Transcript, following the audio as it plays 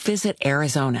Visit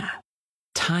Arizona.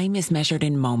 Time is measured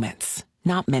in moments,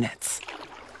 not minutes.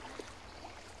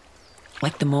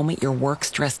 Like the moment your work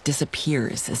stress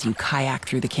disappears as you kayak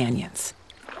through the canyons.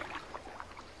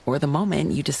 Or the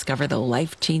moment you discover the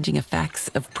life-changing effects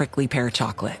of prickly pear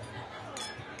chocolate.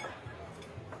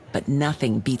 But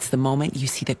nothing beats the moment you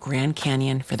see the Grand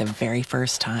Canyon for the very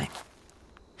first time.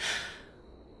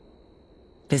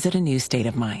 Visit a new state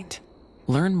of mind.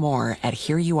 Learn more at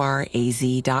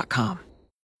hereyouareaz.com.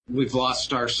 We've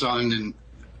lost our son, and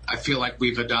I feel like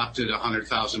we've adopted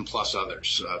 100,000 plus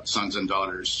others, sons and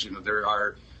daughters. You know, there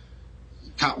are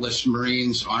countless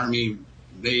Marines, Army,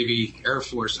 Navy, Air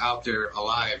Force out there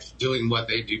alive doing what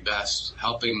they do best,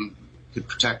 helping to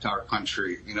protect our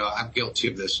country. You know, I'm guilty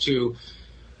of this too.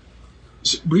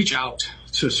 Reach out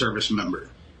to a service member.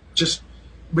 Just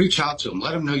reach out to them.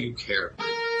 Let them know you care.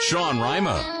 Sean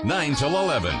Rima, 9 till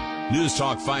 11. News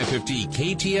Talk 550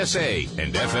 KTSA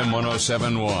and FM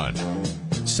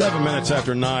 107.1. 7 minutes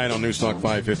after 9 on News Talk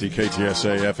 550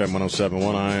 KTSA FM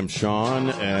 107.1. I am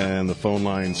Sean, and the phone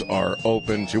lines are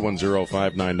open,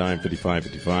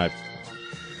 210-599-5555.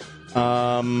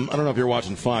 I don't know if you're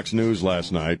watching Fox News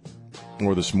last night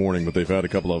or this morning, but they've had a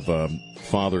couple of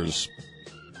fathers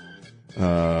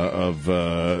of 2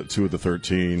 of the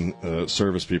 13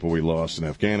 service people we lost in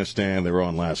Afghanistan. They were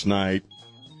on last night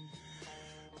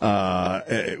on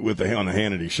the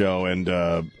Hannity show, and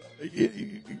a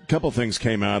couple things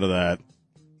came out of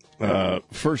that.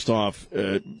 First off,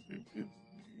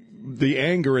 the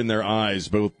anger in their eyes,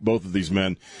 both of these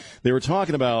men. They were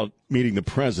talking about meeting the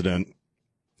president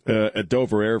at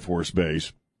Dover Air Force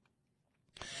Base.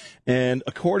 And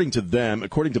according to them,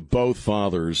 according to both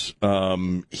fathers,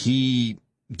 he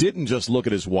didn't just look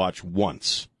at his watch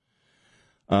once.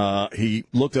 He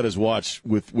looked at his watch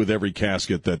with every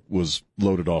casket that was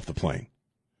loaded off the plane.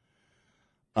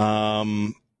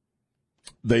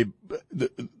 The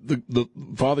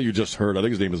father you just heard, I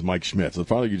think his name is Mike Schmitz. The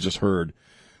father you just heard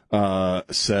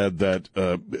said that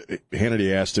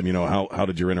Hannity asked him, you know, how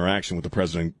did your interaction with the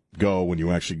president go when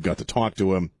you actually got to talk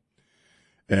to him?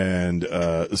 And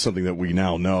something that we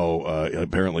now know,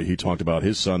 apparently he talked about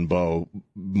his son, Bo,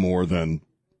 more than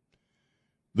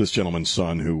this gentleman's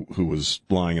son who was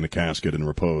lying in a casket in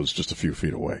repose just a few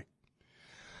feet away.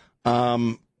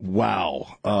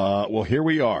 Wow. Well, here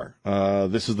we are.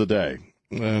 This is the day.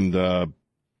 And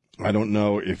I don't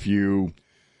know if you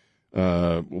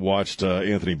watched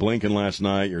Anthony Blinken last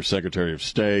night, your Secretary of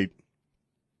State,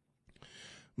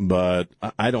 but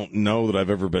I don't know that I've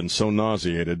ever been so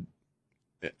nauseated.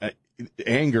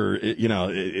 Anger, you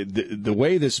know, the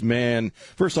way this man.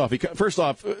 First off,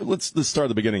 let's start at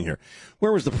the beginning here.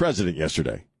 Where was the president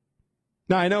yesterday?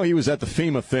 Now I know he was at the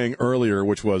FEMA thing earlier,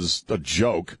 which was a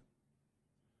joke.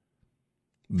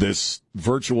 This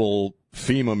virtual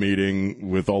FEMA meeting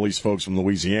with all these folks from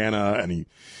Louisiana, and he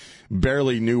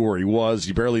barely knew where he was.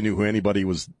 He barely knew who anybody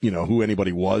was, you know, who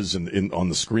anybody was in on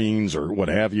the screens or what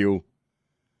have you.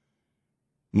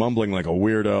 Mumbling like a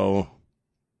weirdo.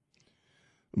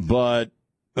 But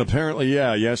apparently,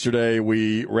 yeah, yesterday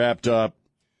we wrapped up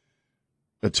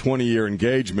a 20-year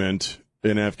engagement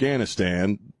in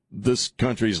Afghanistan, this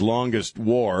country's longest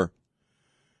war,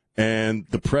 and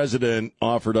the president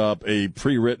offered up a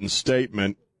pre-written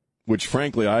statement, which,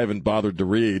 frankly, I haven't bothered to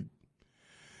read,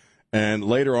 and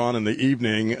later on in the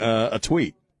evening, a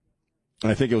tweet.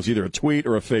 I think it was either a tweet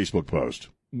or a Facebook post,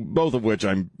 both of which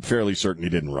I'm fairly certain he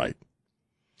didn't write.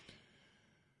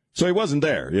 So he wasn't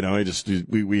there, you know.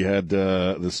 We had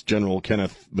this General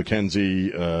Kenneth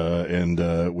McKenzie,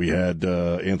 and we had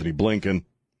Anthony Blinken,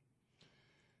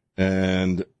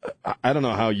 and I don't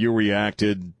know how you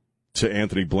reacted to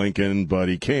Anthony Blinken, but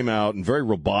he came out and very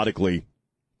robotically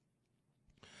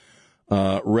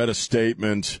read a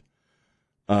statement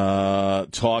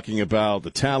talking about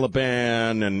the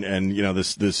Taliban and you know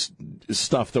this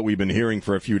stuff that we've been hearing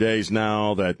for a few days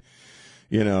now, that.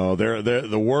 You know,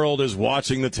 the world is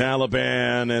watching the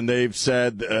Taliban, and they've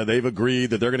said they've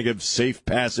agreed that they're going to give safe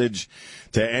passage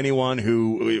to anyone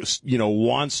who, you know,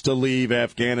 wants to leave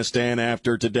Afghanistan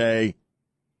after today.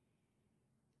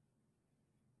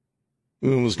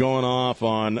 It was going off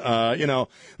on, you know,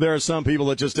 there are some people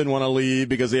that just didn't want to leave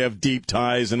because they have deep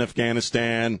ties in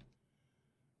Afghanistan.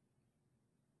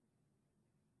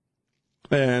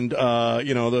 And,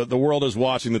 you know, the world is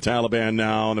watching the Taliban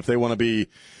now, and if they want to be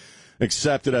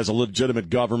accepted as a legitimate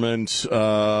government, you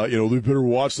know, they better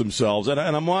watch themselves. And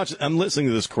I'm listening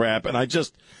to this crap, and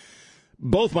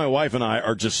both my wife and I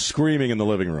are just screaming in the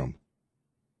living room.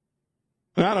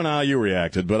 I don't know how you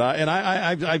reacted, but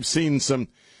I've seen some,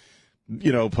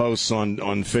 you know, posts on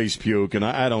FacePuke, and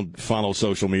I don't follow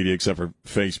social media except for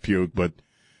FacePuke, but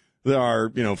there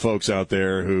are, folks out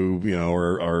there who,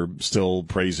 are still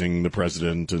praising the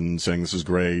president and saying this is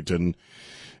great and,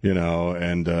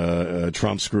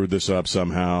 Trump screwed this up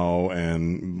somehow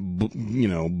and,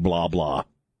 blah, blah.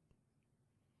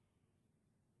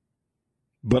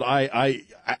 But I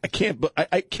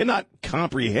cannot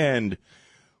comprehend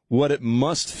what it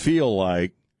must feel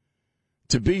like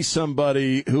to be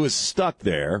somebody who is stuck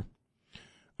there,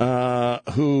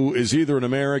 who is either an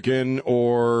American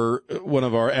or one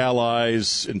of our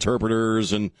allies,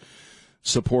 interpreters and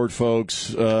support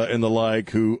folks and the like,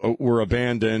 who were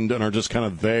abandoned and are just kind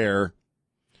of there.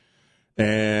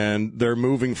 And they're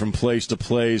moving from place to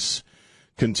place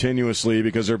continuously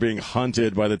because they're being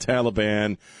hunted by the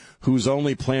Taliban, whose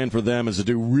only plan for them is to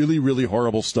do really, really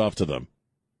horrible stuff to them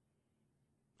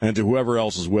and to whoever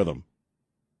else is with them.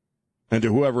 And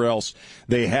to whoever else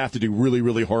they have to do really,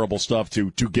 really horrible stuff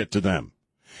to get to them.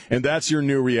 And that's your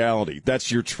new reality.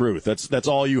 That's your truth. That's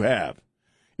all you have,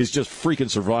 is just freaking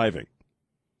surviving.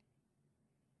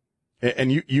 And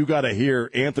you got to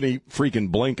hear Anthony freaking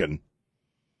Blinken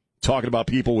talking about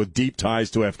people with deep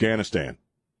ties to Afghanistan.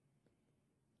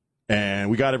 And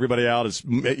we got everybody out, as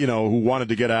who wanted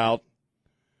to get out.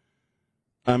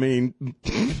 I mean,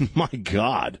 my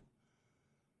God.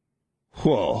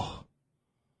 Whoa.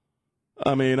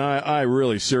 I mean, I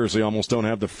really seriously almost don't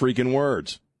have the freaking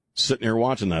words sitting here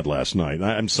watching that last night.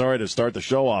 I'm sorry to start the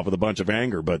show off with a bunch of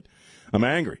anger, but I'm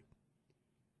angry.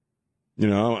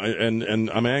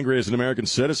 And I'm angry as an American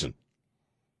citizen.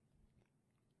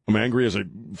 I'm angry as a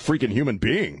freaking human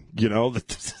being,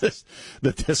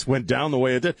 that this went down the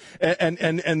way it did.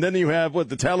 And then you have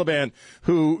the Taliban,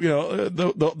 who,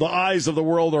 the eyes of the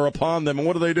world are upon them. And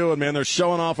what are they doing, man? They're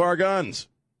showing off our guns.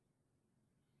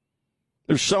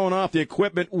 They're showing off the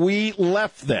equipment we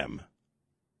left them.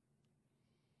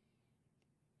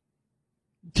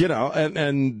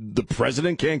 And the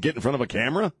president can't get in front of a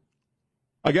camera?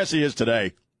 I guess he is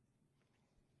today.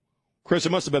 Chris,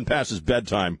 it must have been past his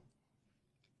bedtime,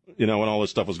 when all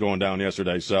this stuff was going down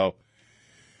yesterday. So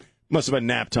must have been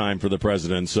nap time for the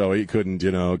president, so he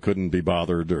couldn't be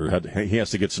bothered, or he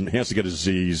has to get his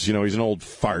Z's. He's an old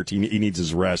fart. He needs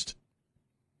his rest.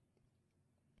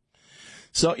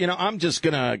 So, I'm just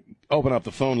going to open up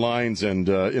the phone lines and,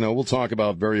 we'll talk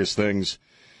about various things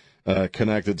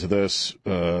connected to this.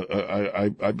 I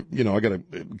got a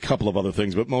couple of other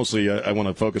things, but mostly I want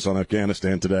to focus on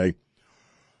Afghanistan today,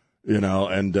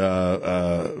 and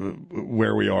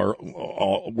where we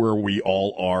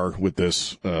all are with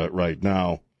this right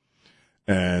now.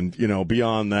 And,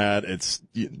 beyond that, it's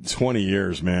 20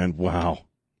 years, man. Wow.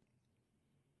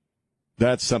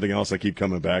 That's something else I keep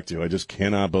coming back to. I just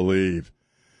cannot believe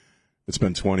it's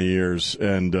been 20 years.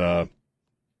 And,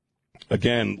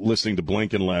 again, listening to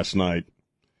Blinken last night,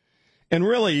 and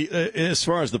really, as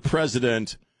far as the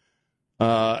president,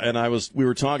 and we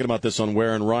were talking about this on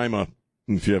Ware and Rima.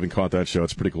 If you haven't caught that show,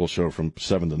 it's a pretty cool show from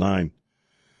 7 to 9.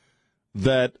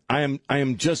 That I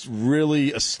am just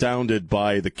really astounded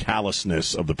by the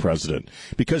callousness of the president,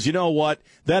 because you know what?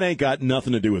 That ain't got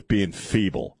nothing to do with being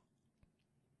feeble.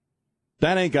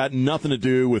 That ain't got nothing to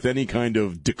do with any kind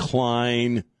of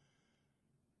decline.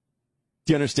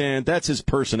 Do you understand? That's his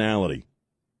personality.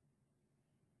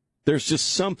 There's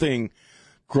just something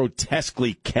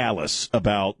grotesquely callous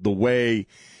about the way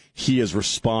he has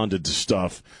responded to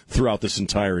stuff throughout this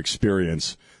entire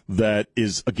experience that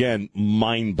is, again,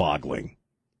 mind-boggling.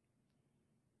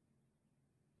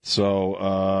 So,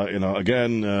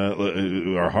 again,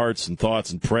 our hearts and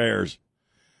thoughts and prayers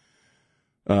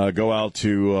go out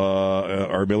to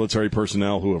our military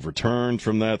personnel who have returned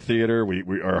from that theater.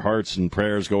 Our hearts and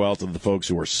prayers go out to the folks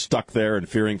who are stuck there and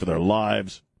fearing for their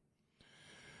lives.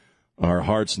 Our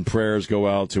hearts and prayers go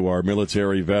out to our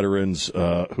military veterans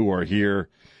who are here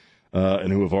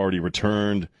and who have already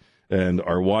returned and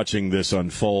are watching this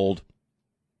unfold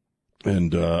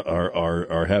and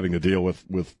are having to deal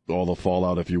with all the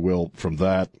fallout, if you will, from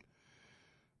that.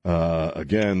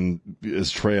 Again,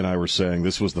 as Trey and I were saying,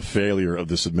 this was the failure of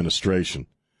this administration.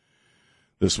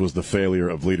 This was the failure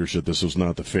of leadership. This was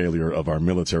not the failure of our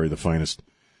military, the finest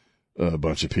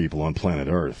bunch of people on planet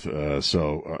Earth.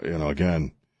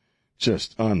 Again,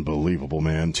 just unbelievable,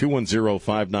 man.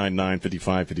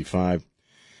 210-599-5555.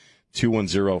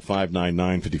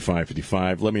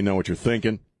 210-599-5555. Let me know what you're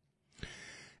thinking.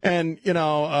 And,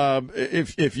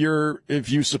 if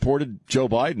you supported Joe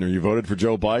Biden or you voted for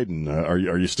Joe Biden,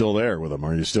 are you still there with him?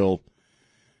 Are you still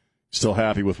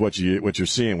happy with what you're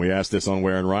seeing? We asked this on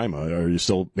Ware and Rima. Are you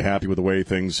still happy with the way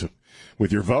things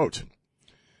with your vote?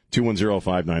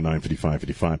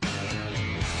 210-599-5555.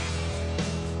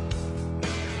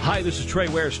 Hi, this is Trey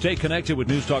Ware. Stay connected with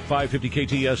News Talk 550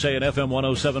 KTSA and FM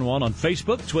 1071 on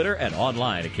Facebook, Twitter, and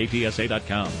online at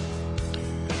ktsa.com.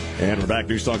 And we're back.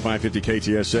 News Talk 550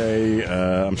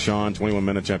 KTSA. I'm Sean, 21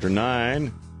 minutes after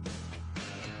 9.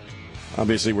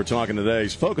 Obviously, we're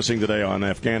focusing today on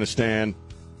Afghanistan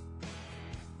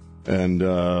and,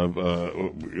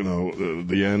 the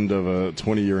end of a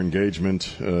 20-year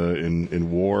engagement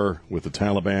in war with the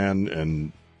Taliban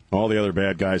and all the other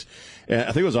bad guys. And I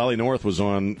think it was Ollie North was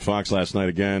on Fox last night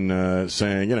again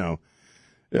saying,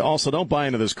 also don't buy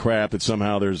into this crap that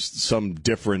somehow there's some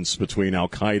difference between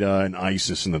Al-Qaeda and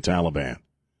ISIS and the Taliban.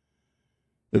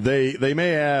 They may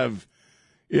have,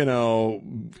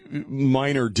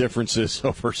 minor differences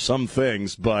over some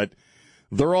things, but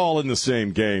they're all in the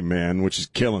same game, man, which is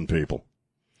killing people.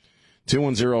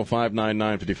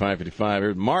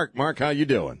 210-599-5555. Mark, how you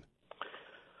doing?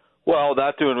 Well,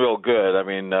 not doing real good. I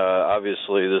mean,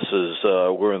 obviously, this is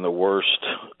we're in the worst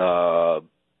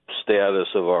status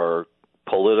of our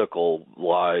political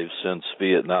lives since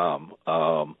Vietnam.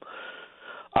 I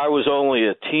was only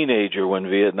a teenager when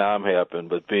Vietnam happened,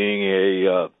 but being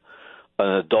an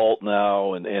adult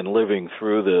now and living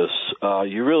through this,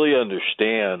 you really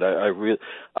understand.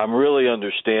 I'm really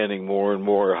understanding more and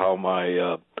more how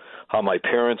my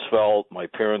parents felt, my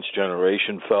parents'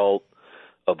 generation felt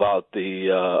about the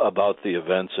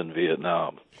events in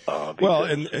Vietnam. Well,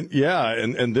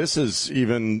 and this is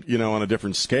even on a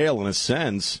different scale in a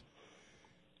sense,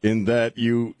 in that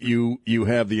you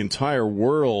have the entire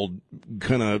world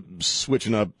kind of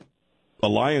switching up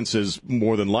alliances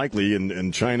more than likely,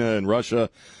 and China and Russia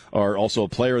are also a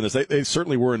player in this. They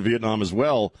certainly were in Vietnam as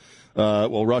well.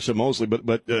 Russia mostly,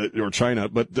 but or China.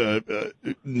 But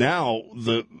now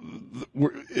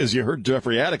as you heard,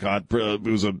 Jeffrey Adicott,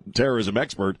 who's a terrorism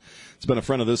expert, has been a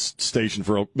friend of this station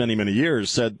for many, many years,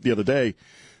 said the other day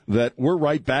that we're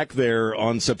right back there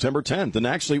on September 10th, and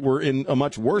actually we're in a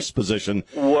much worse position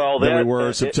than we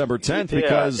were September 10th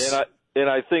because. And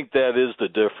I think that is the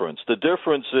difference. The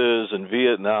difference is in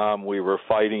Vietnam we were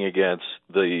fighting against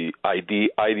the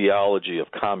ideology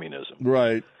of communism.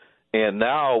 Right. And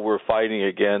now we're fighting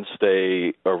against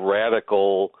a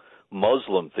radical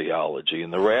Muslim theology.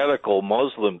 And the radical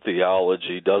Muslim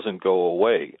theology doesn't go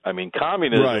away. I mean,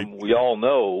 communism, right. We all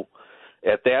know,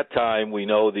 at that time we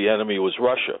know the enemy was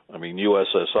Russia. I mean,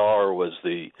 USSR was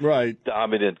the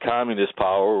dominant communist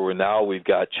power, where now we've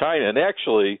got China. And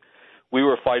actually, we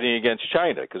were fighting against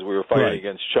China because we were fighting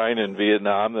against China in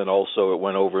Vietnam, and also it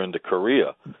went over into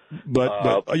Korea.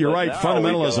 But you're right. Fundamentalism,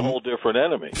 we've got a whole different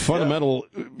enemy. Fundamental,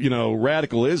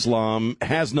 radical Islam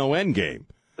has no end game.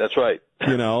 That's right.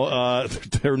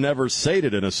 They're never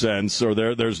sated in a sense, or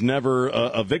there's never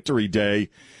a victory day.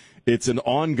 It's an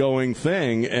ongoing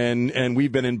thing, and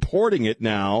we've been importing it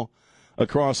now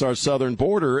across our southern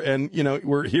border, and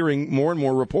we're hearing more and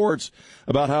more reports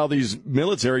about how these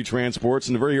military transports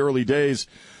in the very early days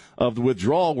of the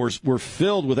withdrawal were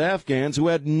filled with Afghans who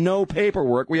had no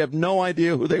paperwork. We have no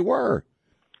idea who they were.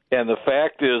 And the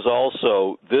fact is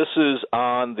also, this is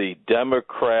on the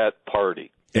Democrat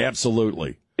Party.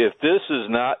 Absolutely. If this is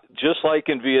not, just like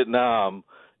in Vietnam,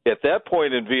 at that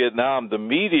point in Vietnam, the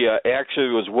media actually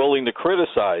was willing to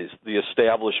criticize the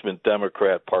establishment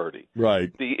Democrat Party.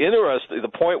 Right. The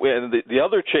point, and the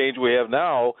other change we have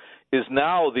now is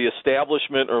now the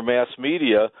establishment or mass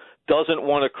media doesn't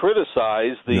want to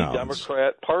criticize the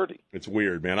Democrat Party. It's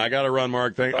weird, man. I got to run,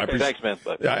 Mark. Thanks, man.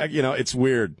 It's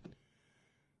weird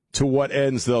to what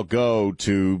ends they'll go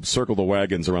to circle the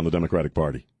wagons around the Democratic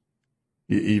Party,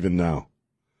 even now,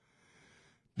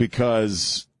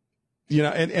 because.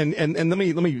 And let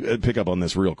me pick up on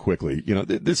this real quickly.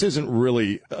 This isn't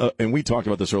really, and we talked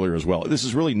about this earlier as well. This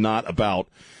is really not about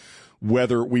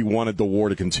whether we wanted the war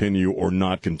to continue or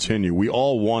not continue. We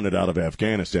all want it out of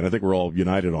Afghanistan. I think we're all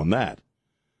united on that.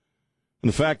 And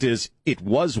the fact is, it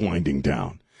was winding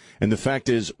down. And the fact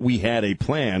is, we had a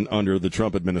plan under the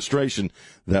Trump administration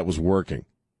that was working.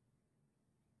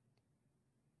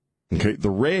 Okay, the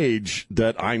rage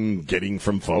that I'm getting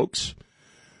from folks.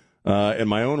 And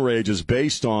my own rage is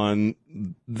based on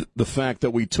the fact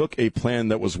that we took a plan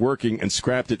that was working and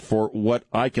scrapped it for what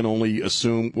I can only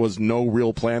assume was no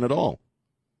real plan at all.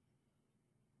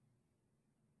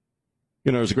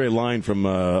 There's a great line from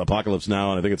Apocalypse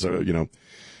Now, and I think it's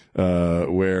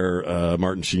where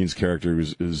Martin Sheen's character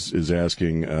is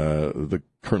asking the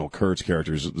Colonel Kurtz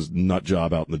character's nut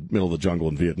job out in the middle of the jungle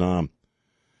in Vietnam,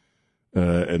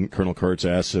 and Colonel Kurtz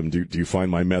asks him, "Do you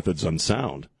find my methods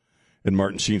unsound?" And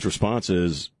Martin Sheen's response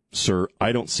is, "Sir,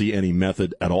 I don't see any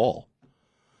method at all."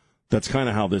 That's kind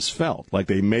of how this felt. Like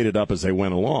they made it up as they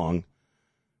went along.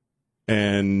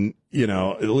 And,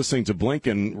 listening to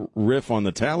Blinken riff on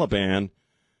the Taliban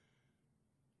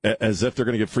as if they're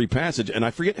going to get free passage. And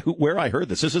I forget where I heard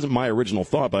this. This isn't my original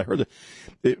thought, but I heard that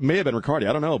it may have been Riccardi.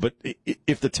 I don't know. But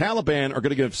if the Taliban are going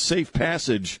to give safe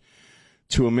passage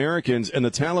to Americans, and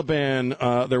the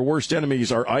Taliban, their worst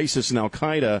enemies are ISIS and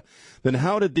Al-Qaeda, then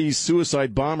how did these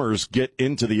suicide bombers get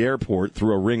into the airport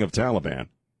through a ring of Taliban?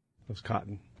 It was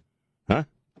Cotton. Huh?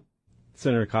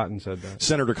 Senator Cotton said that.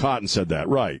 Senator Cotton said that,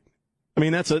 right. I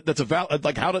mean, that's a valid,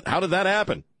 like, how did that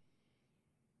happen?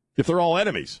 If they're all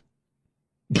enemies.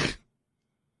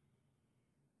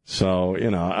 So,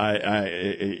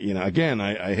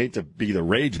 I hate to be the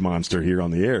rage monster here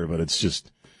on the air, but it's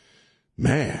just,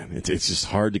 man, it's just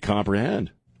hard to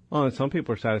comprehend. Well, and some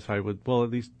people are satisfied with, well,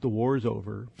 at least the war's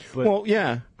over. But well,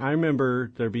 yeah. I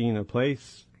remember there being a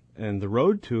place, and the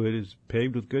road to it is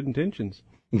paved with good intentions.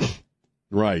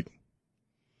 Right.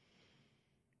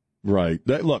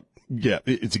 Look, yeah,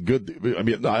 it's a good. I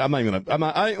mean, I'm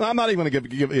not even going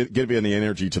to give any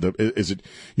energy to the. Is it?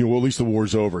 Well, at least the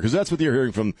war's over, because that's what you're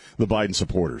hearing from the Biden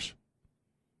supporters.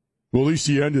 Well, at least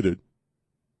he ended it.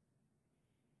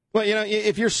 Well,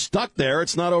 if you're stuck there,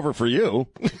 it's not over for you.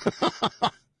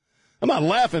 I'm not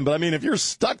laughing, but I mean, if you're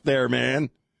stuck there, man,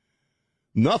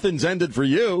 nothing's ended for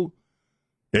you.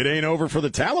 It ain't over for the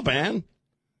Taliban.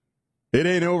 It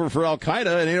ain't over for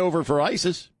Al-Qaeda. It ain't over for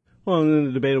ISIS. Well, and then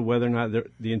the debate of whether or not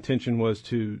the intention was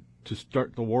to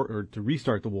start the war or to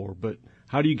restart the war. But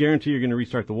how do you guarantee you're going to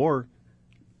restart the war?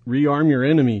 Rearm your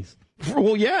enemies.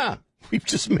 Well, yeah. We've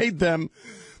just made them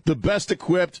the best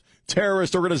equipped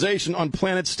terrorist organization on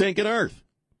planet stinking Earth.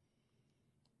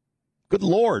 Good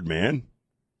Lord, man.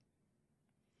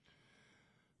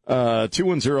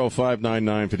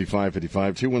 210-599-5555,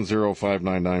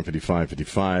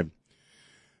 210-599-5555.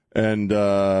 And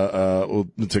we'll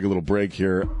take a little break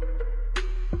here.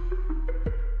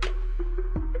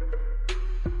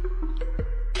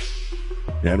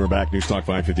 And we're back. News Talk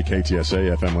 550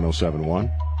 KTSA, FM 1071.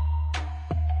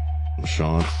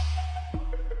 Sean.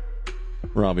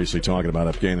 We're obviously talking about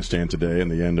Afghanistan today and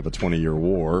the end of a 20-year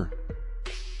war,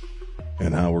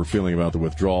 and how we're feeling about the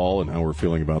withdrawal and how we're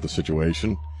feeling about the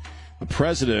situation. The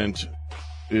president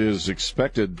is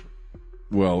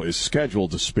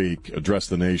scheduled to address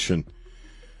the nation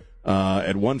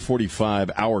at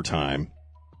 1:45 our time.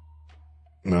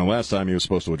 Now, last time he was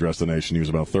supposed to address the nation, he was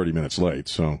about 30 minutes late,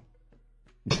 so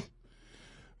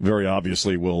very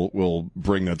obviously we'll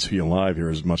bring that to you live here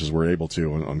as much as we're able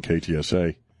to on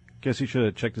KTSA. Guess he should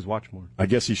have checked his watch more. I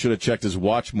guess he should have checked his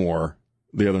watch more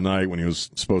the other night when he was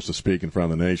supposed to speak in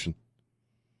front of the nation,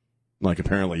 like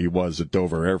apparently he was at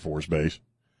Dover Air Force Base.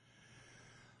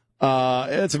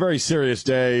 It's a very serious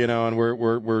day, and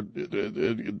we're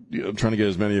trying to get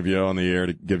as many of you on the air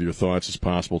to give your thoughts as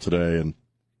possible today, and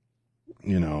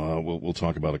we'll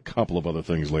talk about a couple of other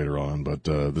things later on, but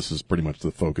this is pretty much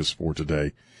the focus for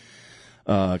today,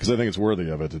 because I think it's worthy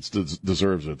of it. It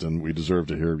deserves it, and we deserve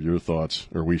to hear your thoughts,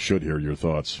 or we should hear your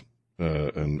thoughts,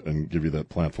 and give you that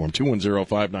platform.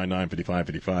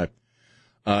 210-599-5555.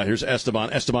 Here's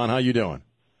Esteban. Esteban, how you doing?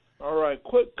 All right,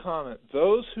 quick comment.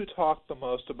 Those who talk the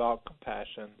most about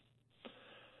compassion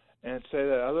and say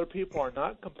that other people are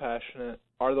not compassionate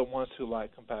are the ones who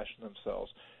lack compassion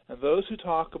themselves. And those who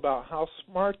talk about how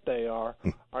smart they are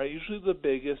usually the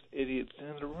biggest idiots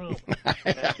in the room.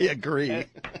 I agree.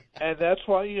 And that's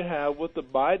why you have with the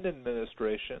Biden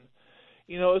administration,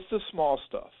 it's the small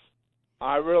stuff.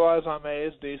 I realize I'm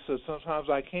ASD, so sometimes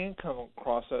I can come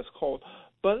across as cold.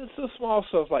 But it's the small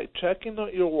stuff like checking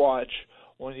your watch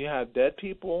when you have dead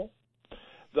people,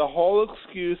 the whole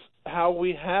excuse how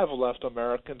we have left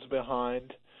Americans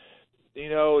behind.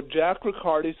 Jack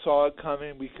Riccardi saw it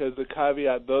coming because the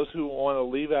caveat, those who want to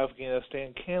leave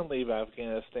Afghanistan can leave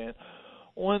Afghanistan.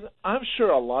 When I'm sure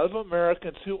a lot of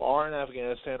Americans who are in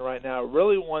Afghanistan right now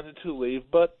really wanted to leave,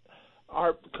 but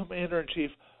our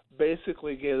commander-in-chief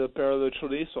basically gave the perro de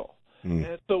chorizo.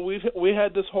 And so we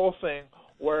had this whole thing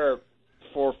where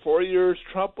for 4 years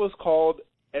Trump was called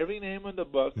every name in the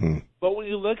book, but when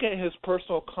you look at his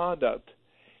personal conduct,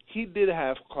 he did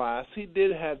have class, he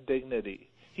did have dignity.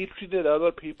 He treated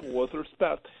other people with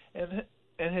respect, and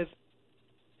his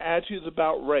attitudes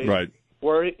about race, right,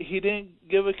 where he didn't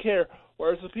give a care.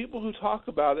 Whereas the people who talk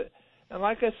about it, and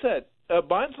like I said,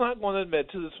 Biden's not going to admit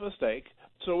to this mistake,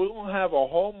 so we're going to have a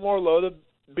whole more load of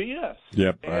BS.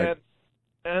 Yep. And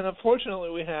unfortunately,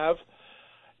 we have,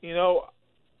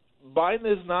 Biden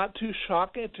is not too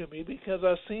shocking to me because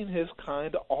I've seen his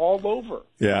kind all over.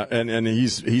 Yeah, and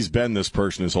he's been this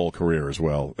person his whole career as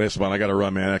well. Esteban, I got to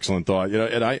run, man. Excellent thought.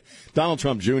 And Donald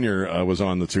Trump Jr. Was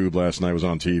on the tube last night. Was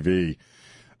on TV.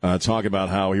 talking about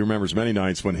how he remembers many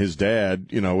nights when his dad,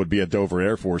 would be at Dover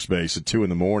Air Force Base at 2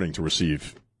 a.m. to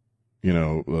receive,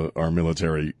 our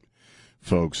military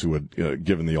folks who had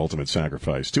given the ultimate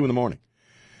sacrifice. 2 a.m.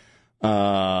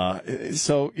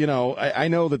 So, I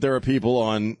know that there are people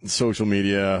on social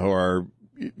media who are,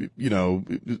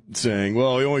 saying,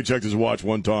 well, he only checked his watch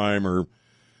one time, or,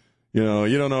 you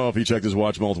don't know if he checked his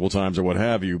watch multiple times or what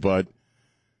have you. But,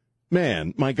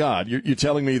 man, my God, you're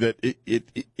telling me that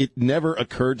it never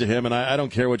occurred to him, and I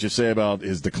don't care what you say about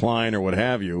his decline or what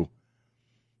have you,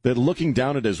 that looking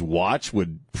down at his watch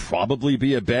would probably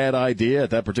be a bad idea at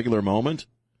that particular moment?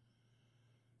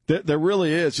 There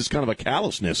really is just kind of a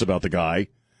callousness about the guy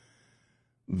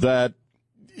that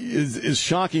is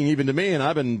shocking even to me, and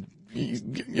I've been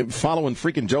following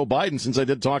freaking Joe Biden since I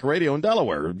did talk radio in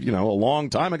Delaware, a long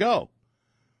time ago.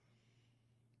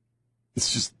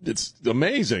 It's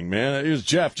amazing, man. Here's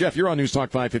Jeff. Jeff, you're on News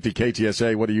Talk 550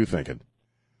 KTSA. What are you thinking?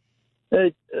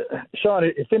 Hey, Sean,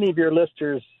 if any of your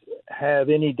listeners have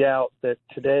any doubt that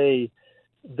today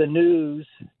the news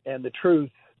and the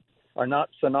truth are not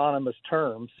synonymous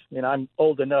terms, I'm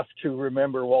old enough to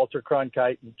remember Walter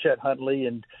Cronkite and Chet Huntley,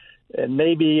 and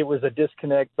maybe it was a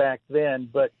disconnect back then,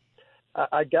 but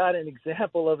I got an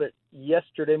example of it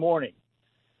yesterday morning.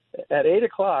 At 8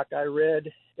 o'clock, I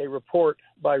read a report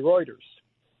by Reuters,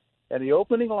 and the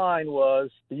opening line was,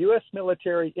 the U.S.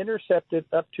 military intercepted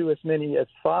up to as many as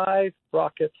 5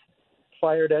 rockets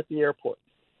fired at the airport.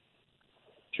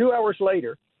 2 hours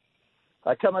later,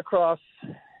 I come across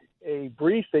a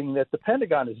briefing that the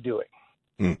Pentagon is doing.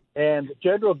 And the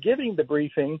general giving the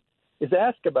briefing is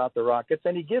asked about the rockets,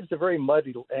 and he gives a very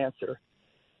muddy answer.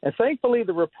 And thankfully,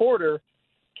 the reporter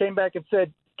came back and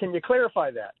said, can you clarify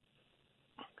that?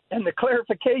 And the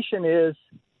clarification is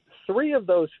 3 of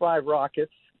those 5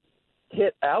 rockets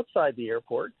hit outside the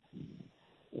airport.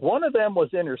 1 of them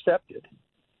was intercepted,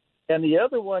 and the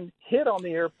other one hit on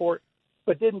the airport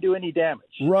but didn't do any damage.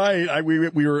 Right. We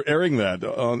were airing that.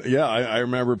 I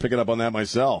remember picking up on that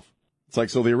myself. It's like,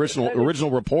 so the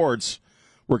original reports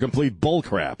were complete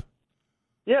bullcrap.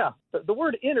 Yeah. The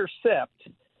word intercept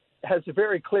has a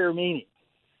very clear meaning.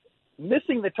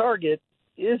 Missing the target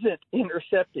isn't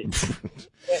intercepting.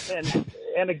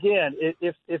 and again,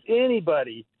 if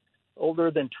anybody older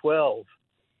than 12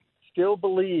 still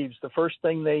believes the first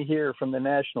thing they hear from the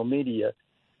national media,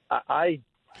 I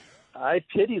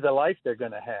pity the life they're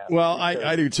going to have. Well,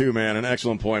 I do too, man. An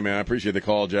excellent point, man. I appreciate the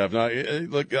call, Jeff. Now,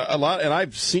 look, a lot, and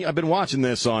I've been watching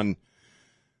this on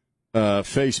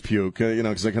Facebook,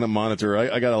 because I kind of monitor.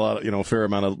 I got a lot of, a fair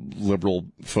amount of liberal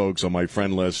folks on my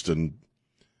friend list, and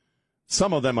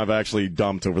some of them I've actually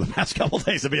dumped over the past couple of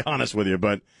days, to be honest with you.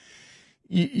 But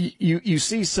you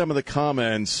see some of the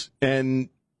comments, and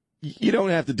you don't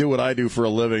have to do what I do for a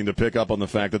living to pick up on the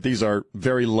fact that these are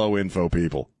very low info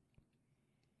people.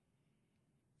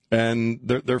 And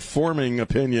they're forming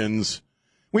opinions.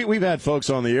 We've had folks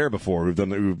on the air before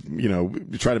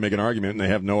who've try to make an argument, and they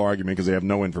have no argument because they have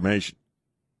no information.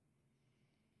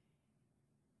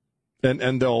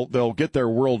 And they'll get their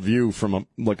worldview from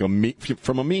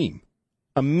a meme.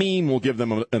 A meme will give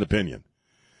them an opinion.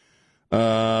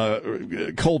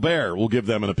 Colbert will give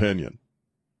them an opinion.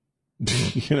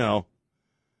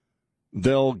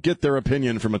 They'll get their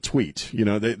opinion from a tweet.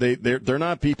 They're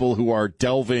not people who are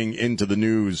delving into the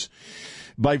news.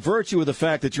 By virtue of the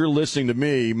fact that you're listening to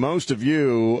me, most of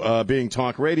you, being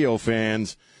talk radio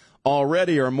fans,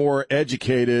 already are more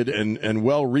educated and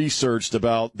well researched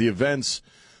about the events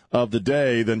of the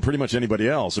day than pretty much anybody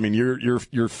else. I mean,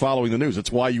 you're following the news.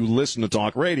 That's why you listen to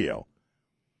talk radio,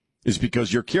 is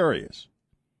because you're curious.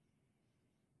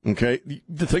 Okay,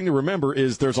 the thing to remember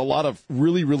is there's a lot of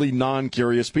really, really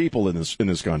non-curious people in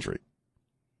this country.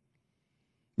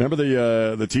 Remember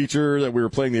the teacher that we were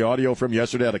playing the audio from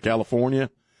yesterday out of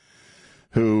California,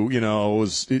 who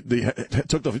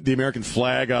took the American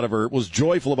flag out of was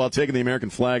joyful about taking the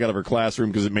American flag out of her classroom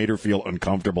because it made her feel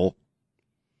uncomfortable.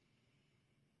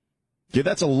 Yeah,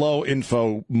 that's a low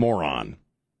info moron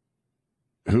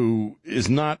who is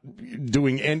not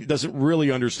doesn't really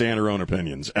understand her own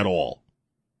opinions at all.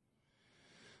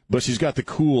 But she's got the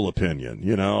cool opinion,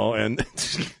 and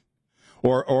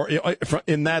or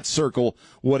in that circle,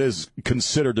 what is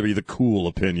considered to be the cool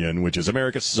opinion, which is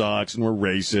America sucks and we're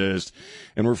racist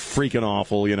and we're freaking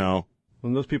awful,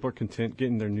 And those people are content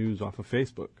getting their news off of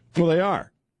Facebook. Well, they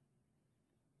are.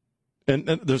 And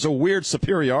there's a weird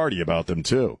superiority about them,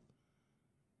 too.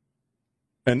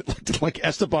 And like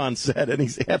Esteban said, and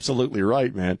he's absolutely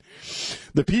right, man,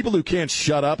 the people who can't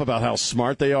shut up about how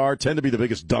smart they are tend to be the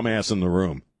biggest dumbass in the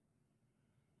room.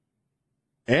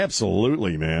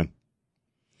 Absolutely, man.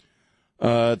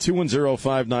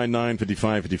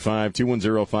 210-599-5555,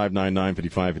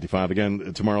 210-599-5555.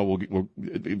 Again, tomorrow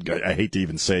I hate to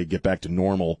even say get back to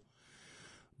normal,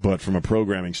 but from a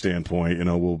programming standpoint,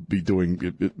 we'll be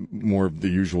doing more of the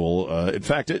usual. In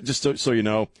fact, just so you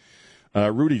know,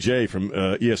 Rudy J from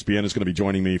ESPN is going to be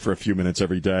joining me for a few minutes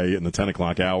every day in the 10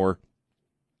 o'clock hour.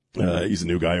 He's a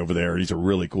new guy over there. He's a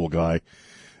really cool guy.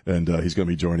 And he's going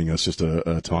to be joining us just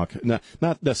to talk, not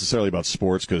necessarily about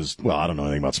sports, because, I don't know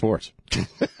anything about sports.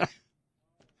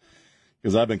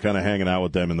 Because I've been kind of hanging out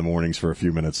with them in the mornings for a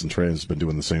few minutes, and Trey's been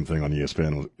doing the same thing on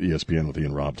ESPN with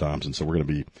Ian Rob Thompson. So we're going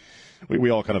to be,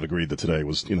 we all kind of agreed that today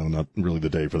was, not really the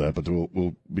day for that, but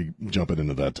we'll be jumping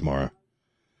into that tomorrow.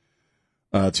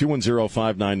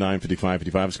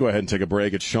 210-599-5555. Let's go ahead and take a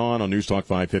break. It's Sean on News Talk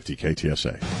 550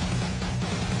 KTSA.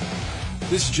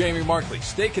 This is Jamie Markley.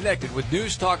 Stay connected with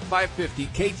News Talk 550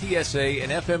 KTSA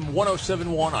and FM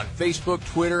 1071 on Facebook,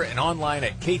 Twitter, and online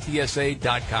at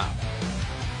ktsa.com.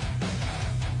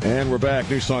 And we're back.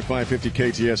 News Talk 550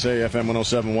 KTSA, FM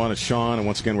 1071. It's Sean, and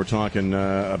once again we're talking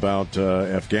about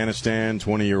Afghanistan,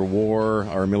 20-year war.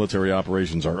 Our military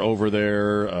operations are over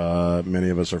there. Many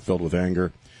of us are filled with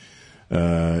anger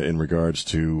in regards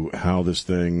to how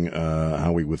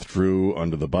we withdrew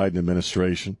under the Biden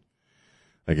administration.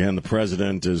 Again, the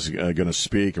president is going to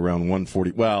speak around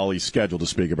 1:40. Well, he's scheduled to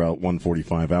speak about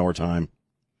 1:45 our time.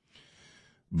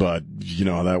 But you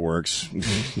know how that works.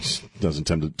 He doesn't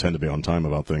tend to be on time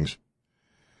about things.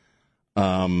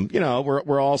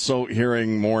 We're also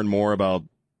hearing more and more about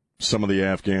some of the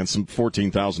Afghans. Some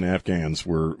 14,000 Afghans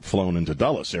were flown into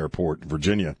Dulles Airport,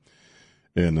 Virginia,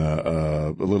 in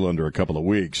a little under a couple of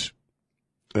weeks.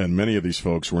 And many of these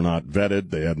folks were not vetted.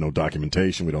 They had no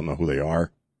documentation. We don't know who they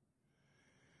are,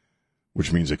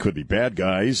 which means it could be bad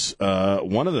guys.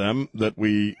 One of them that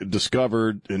we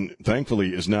discovered, and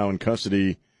thankfully is now in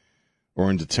custody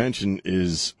or in detention,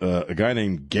 is a guy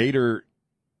named Gator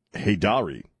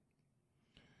Haydari,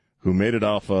 who made it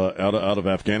out of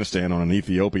Afghanistan on an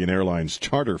Ethiopian Airlines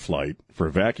charter flight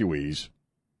for evacuees.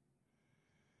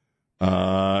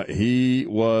 He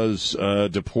was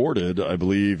deported, I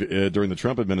believe, during the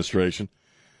Trump administration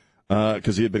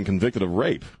because he had been convicted of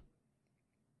rape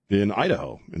in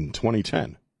Idaho in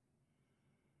 2010.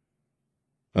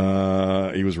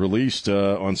 He was released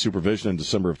on supervision in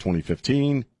December of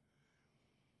 2015,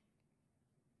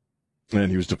 and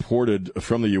he was deported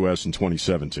from the U.S. in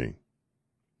 2017,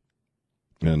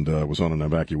 and was on an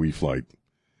evacuee flight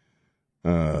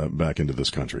back into this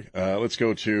country. Let's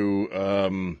go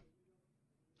to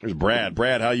there's Brad.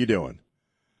 Brad, how you doing?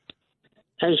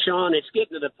 Hey, Sean, it's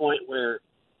getting to the point where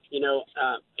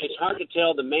it's hard to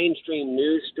tell the mainstream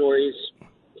news stories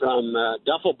from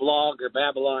Duffel Blog or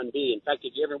Babylon Bee. In fact,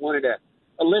 if you ever wanted a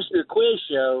listener quiz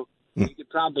show, you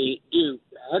could probably do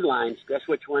headlines, guess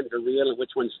which ones are real and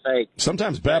which one's fake.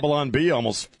 Sometimes Babylon Bee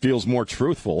almost feels more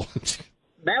truthful.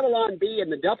 Babylon Bee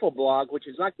and the Duffel Blog, which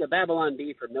is like the Babylon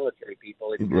Bee for military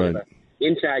people. It's right. Kind of an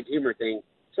inside humor thing.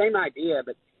 Same idea,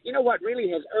 but you know what really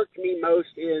has irked me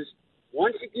most is,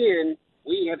 once again,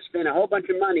 we have spent a whole bunch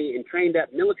of money and trained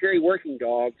up military working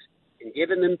dogs and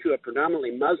given them to a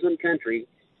predominantly Muslim country.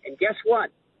 And guess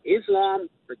what? Islam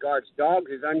regards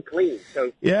dogs as unclean.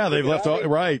 So yeah, they've left all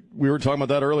right. We were talking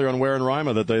about that earlier on Ware and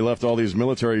Rima, that they left all these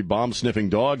military bomb-sniffing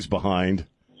dogs behind.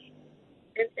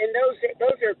 And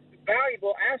those are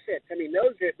valuable assets. I mean,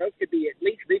 those could be at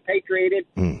least repatriated,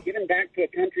 given back to a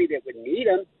country that would need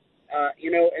them.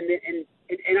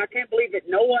 And I can't believe that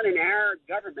no one in our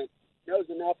government knows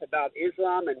enough about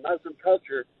Islam and Muslim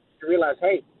culture to realize,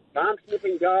 hey,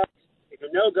 bomb-sniffing dogs is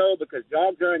a no-go because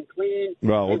dogs are unclean.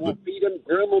 Well, they won't feed them,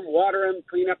 groom them, water them,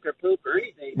 clean up their poop or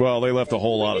anything. Well, they left a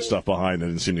whole lot of stuff behind they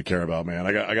didn't seem to care about, man.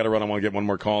 I got to run. I want to get one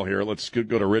more call here. Let's go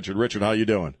to Richard. Richard, how you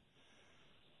doing?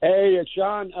 Hey,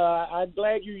 Sean, I'm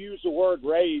glad you used the word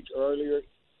rage earlier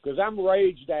because I'm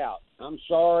raged out. I'm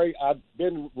sorry. I've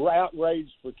been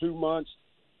outraged for 2 months.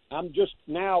 I'm just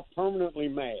now permanently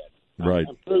mad. Right.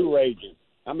 I'm through raging.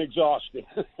 I'm exhausted.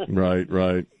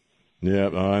 Right. Yeah,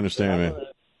 I understand, man.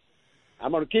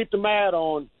 I'm going to keep the mad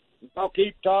on. I'll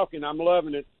keep talking. I'm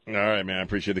loving it. All right, man. I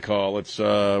appreciate the call. Let's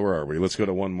where are we? Let's go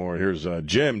to one more. Here's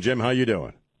Jim. Jim, how you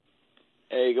doing?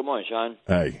 Hey, good morning, Sean.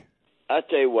 Hey. I'll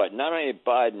tell you what, not only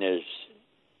Biden is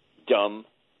dumb,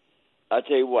 I'll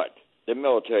tell you what, the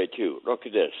military too. Look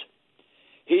at this.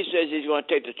 He says he's going to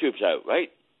take the troops out,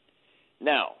 right?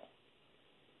 Now,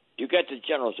 you got the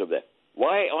generals over there.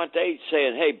 Why aren't they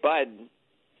saying, hey, Biden,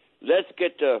 let's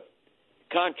get the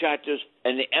contractors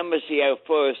and the embassy out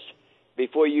first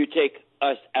before you take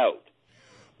us out?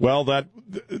 Well,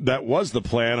 that was the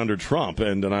plan under Trump,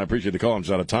 and I appreciate the call. I'm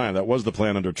just out of time. That was the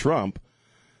plan under Trump.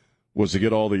 was to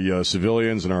get all the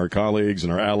civilians and our colleagues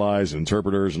and our allies and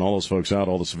interpreters and all those folks out,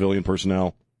 all the civilian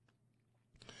personnel,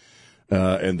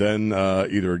 and then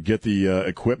either get the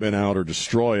equipment out or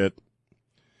destroy it,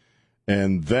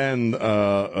 and then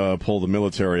pull the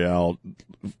military out,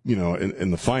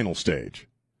 in the final stage.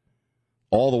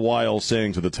 All the while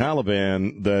saying to the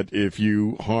Taliban that if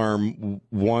you harm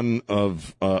one hair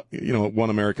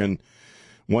on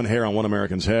one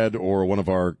American's head or one of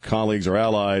our colleagues or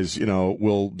allies,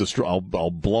 we'll destroy.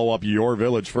 I'll blow up your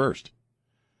village first.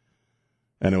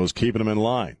 And it was keeping them in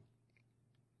line.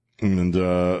 And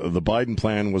the Biden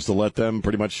plan was to let them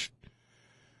pretty much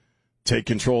take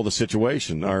control of the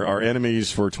situation. Our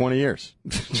enemies for 20 years.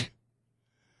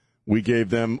 We gave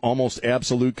them almost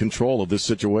absolute control of this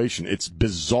situation. It's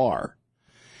bizarre.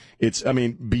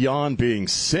 Beyond being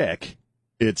sick,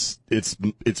 it's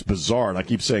bizarre. And I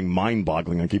keep saying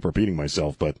mind-boggling. I keep repeating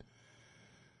myself, but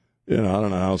I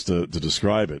don't know how else to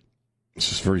describe it. It's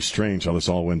just very strange how this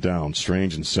all went down.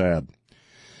 Strange and sad.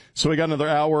 So we got another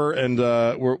hour, and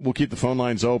we'll keep the phone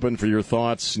lines open for your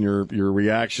thoughts and your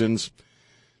reactions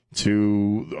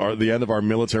to the end of our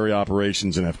military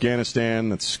operations in Afghanistan.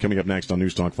 That's coming up next on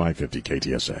News Talk 550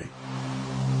 KTSA.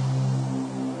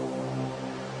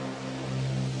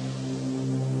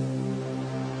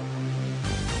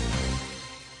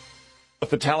 If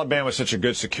the Taliban was such a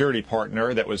good security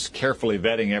partner that was carefully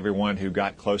vetting everyone who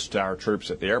got close to our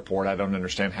troops at the airport, I don't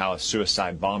understand how a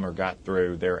suicide bomber got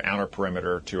through their outer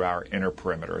perimeter to our inner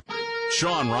perimeter.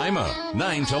 Sean Rima,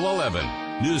 9 till 11.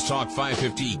 News Talk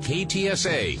 550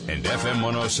 KTSA and FM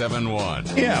 1071.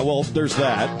 Yeah, well, there's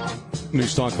that.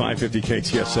 News Talk 550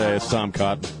 KTSA. It's Tom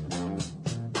Cotton.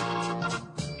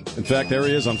 In fact, there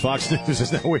he is on Fox News.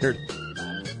 Isn't that weird?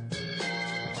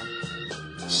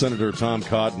 Senator Tom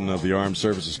Cotton of the Armed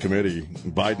Services Committee.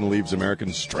 Biden leaves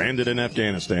Americans stranded in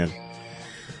Afghanistan.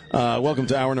 Welcome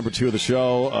to hour number 2 of the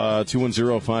show.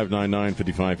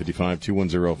 210-599-5555,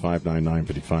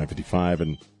 210-599-5555.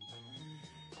 And,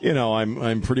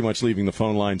 I'm pretty much leaving the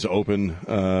phone lines open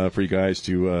for you guys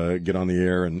to get on the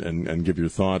air and give your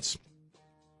thoughts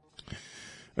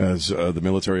as the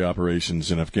military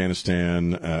operations in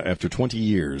Afghanistan after 20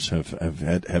 years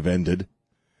have ended.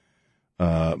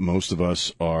 Most of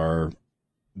us are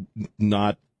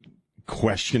not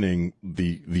questioning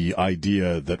the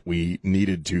idea that we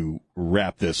needed to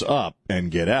wrap this up and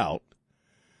get out.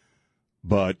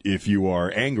 But if you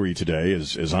are angry today,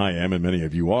 as I am, and many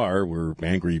of you are, we're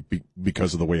angry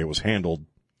because of the way it was handled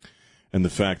and the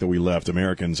fact that we left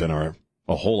Americans and a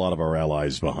whole lot of our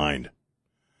allies behind,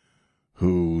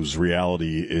 whose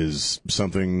reality is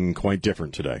something quite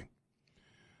different today.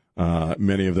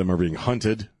 Many of them are being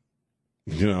hunted.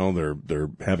 They're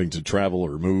having to travel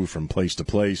or move from place to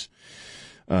place.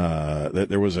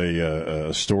 There was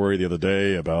a story the other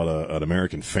day about an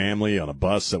American family on a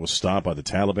bus that was stopped by the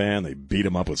Taliban. They beat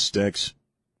them up with sticks.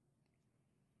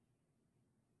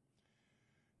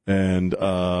 And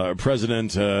our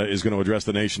president is going to address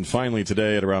the nation finally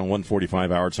today at around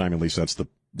 1:45 our time. At least that's the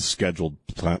scheduled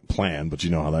plan, but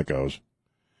you know how that goes.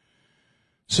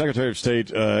 Secretary of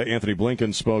State Anthony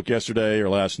Blinken spoke yesterday or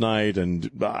last night,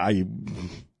 and I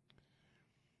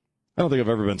don't think I've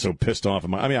ever been so pissed off.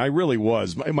 I really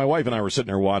was. My wife and I were sitting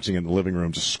there watching in the living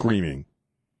room, just screaming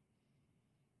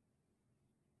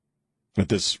at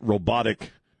this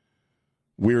robotic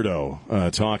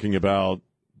weirdo talking about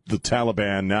the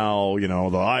Taliban now.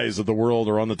 The eyes of the world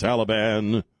are on the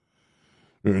Taliban,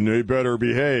 and they better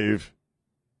behave,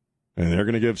 and they're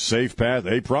going to give safe path.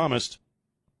 They promised.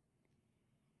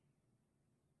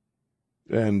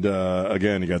 And,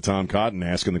 again, you got Tom Cotton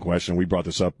asking the question. We brought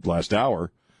this up last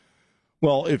hour.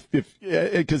 Well,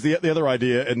 because the other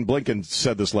idea, and Blinken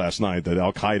said this last night, that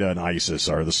Al-Qaeda and ISIS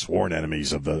are the sworn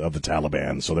enemies of the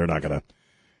Taliban, so they're not going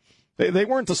to. They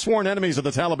weren't the sworn enemies of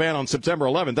the Taliban on September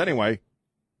 11th anyway.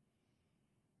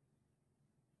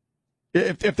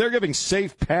 If they're giving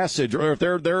safe passage, or if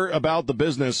they're about the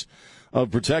business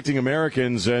of protecting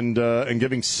Americans and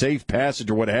giving safe passage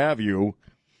or what have you,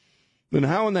 then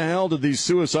how in the hell did these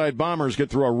suicide bombers get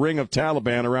through a ring of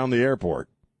Taliban around the airport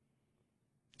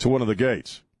to one of the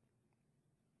gates?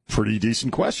 Pretty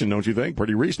decent question, don't you think?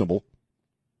 Pretty reasonable.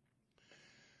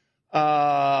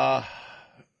 MSNBC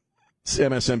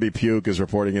Puke is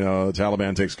reporting, the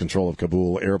Taliban takes control of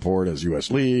Kabul airport as U.S.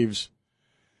 leaves.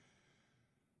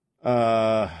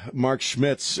 Mark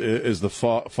Schmitz is the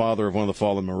father of one of the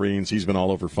fallen Marines. He's been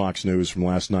all over Fox News from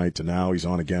last night to now. He's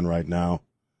on again right now.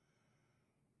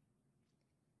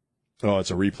 Oh,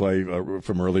 it's a replay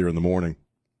from earlier in the morning.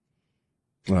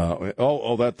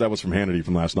 That was from Hannity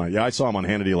from last night. Yeah, I saw him on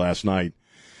Hannity last night.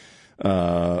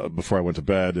 before I went to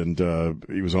bed, and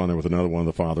he was on there with another one of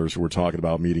the fathers who were talking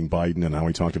about meeting Biden and how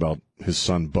he talked about his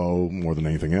son Beau more than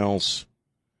anything else.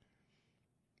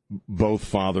 Both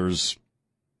fathers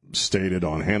stated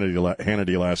on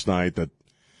Hannity last night that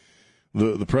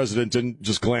the president didn't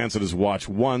just glance at his watch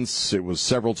once, it was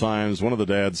several times. One of the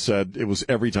dads said it was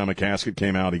every time a casket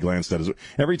came out, he glanced at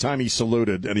every time he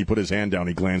saluted and he put his hand down,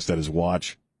 he glanced at his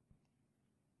watch.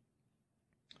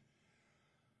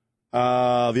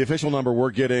 The official number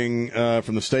we're getting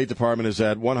from the State Department is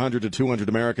that 100 to 200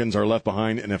 Americans are left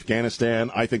behind in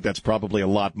Afghanistan. I think that's probably a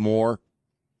lot more.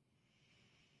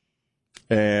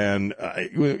 And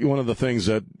one of the things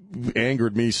that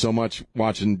angered me so much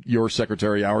watching our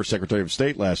Secretary of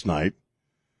State last night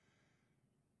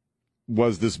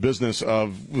was this business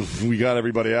of we got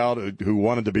everybody out who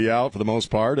wanted to be out for the most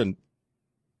part, and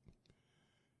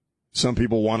some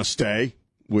people want to stay,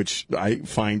 which I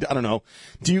find, I don't know.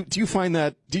 Do you find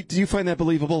that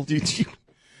believable? Do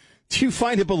you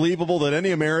find it believable that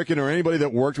any American or anybody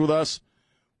that worked with us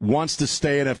wants to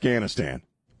stay in Afghanistan?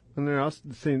 And they're also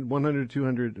saying 100,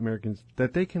 200 Americans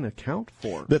that they can account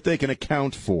for.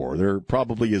 There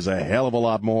probably is a hell of a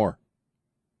lot more.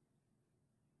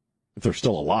 If they're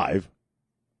still alive.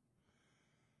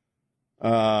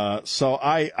 So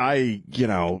I,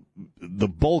 the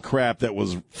bull crap that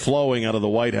was flowing out of the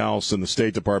White House and the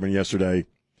State Department yesterday,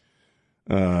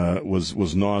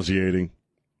 was nauseating.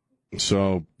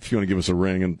 So if you want to give us a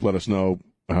ring and let us know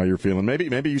how you're feeling.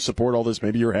 Maybe you support all this.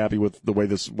 Maybe you're happy with the way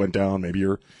this went down. Maybe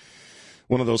you're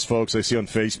one of those folks I see on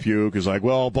Facebook is like,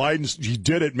 well, he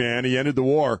did it, man. He ended the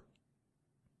war.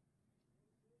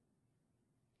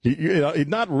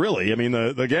 Not really. I mean,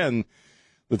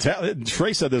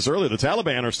 Trey said this earlier. The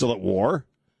Taliban are still at war,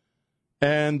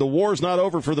 and the war's not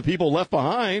over for the people left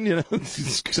behind.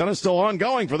 It's kind of still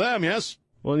ongoing for them. Yes.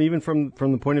 Well, and even from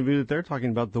the point of view that they're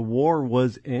talking about, the war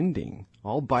was ending.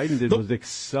 All Biden did was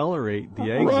accelerate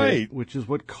the exit, right, which is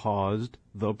what caused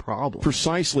the problem.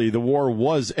 Precisely. The war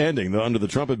was ending. Under the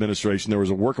Trump administration, there was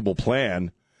a workable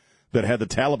plan that had the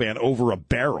Taliban over a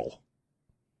barrel.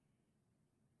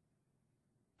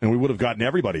 And we would have gotten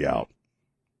everybody out.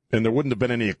 And there wouldn't have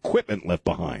been any equipment left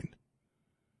behind.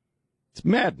 It's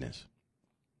madness.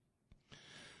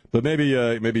 But maybe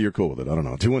you're cool with it. I don't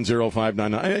know.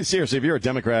 210-599. Seriously, if you're a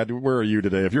Democrat, where are you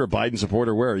today? If you're a Biden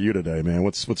supporter, where are you today, man?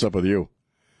 What's up with you?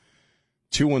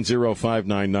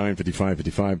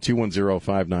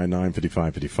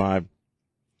 210-599-5555.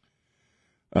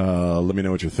 210-599-5555. Let me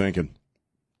know what you're thinking.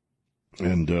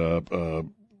 And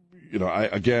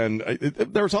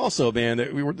there's also,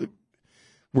 man,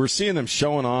 we're seeing them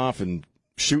showing off and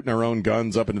shooting our own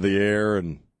guns up into the air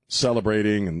and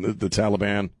celebrating and the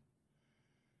Taliban.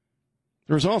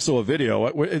 There's also a video.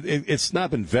 It's not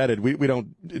been vetted. We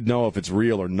don't know if it's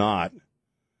real or not.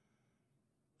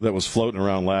 That was floating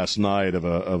around last night of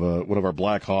one of our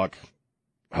Black Hawk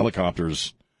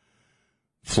helicopters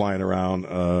flying around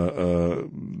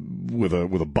with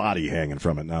a body hanging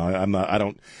from it. Now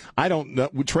I don't know.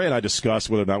 Trey and I discussed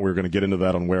whether or not we were going to get into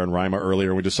that on Ware and Rima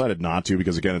earlier. We decided not to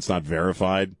because again it's not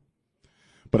verified.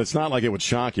 But it's not like it would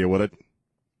shock you, would it?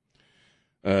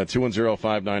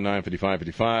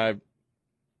 210-599-5555.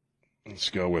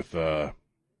 Let's go with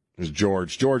there's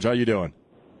George. George, how you doing?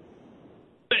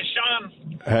 Hey, Sean.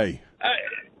 Hey.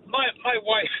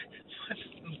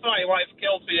 My wife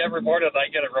kills me every morning. I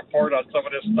get a report on some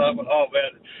of this stuff. Oh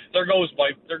man, there goes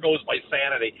my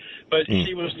sanity. But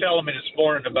she was telling me this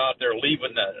morning about they're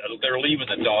leaving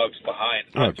the dogs behind.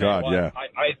 Oh God, yeah.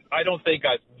 I don't think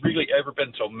I've really ever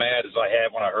been so mad as I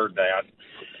have when I heard that.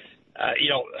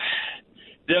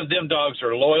 Them dogs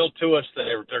are loyal to us.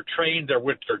 They're trained. They're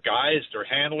with their guys, their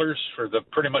handlers for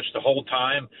pretty much the whole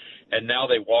time, and now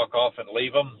they walk off and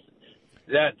leave them.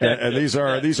 These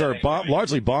are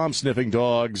largely bomb sniffing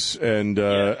dogs. And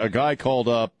a guy called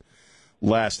up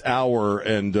last hour,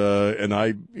 and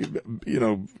I,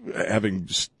 having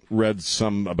read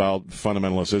some about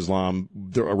fundamentalist Islam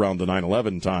around the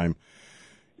 9/11 time.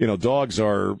 Dogs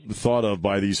are thought of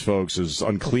by these folks as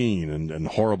unclean and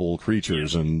horrible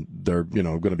creatures, and they're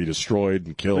going to be destroyed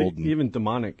and killed, and even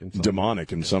demonic in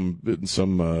some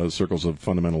circles of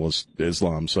fundamentalist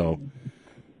Islam. So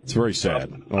it's very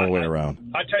sad all the way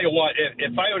around. I tell you what,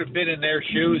 if I would have been in their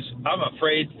shoes, I'm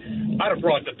afraid I'd have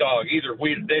brought the dog. Either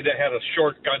they'd have had a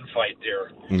short gunfight there,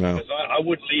 because I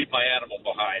wouldn't leave my animal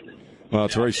behind. Well,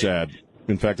 it's very sad.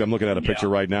 In fact, I'm looking at a picture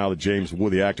right now that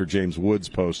the actor James Woods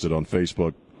posted on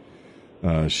Facebook.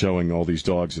 Showing all these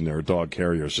dogs in their dog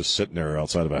carriers just sitting there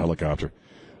outside of a helicopter.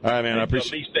 All right, man, I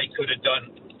appreciate. The least they could have done.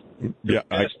 The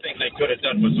best thing they could have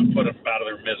done was to put them out of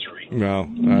their misery. Well,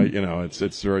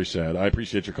 it's very sad. I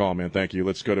appreciate your call, man. Thank you.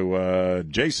 Let's go to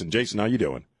Jason. Jason, how you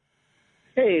doing?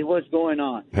 Hey, what's going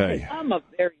on? Hey. I'm a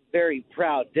very, very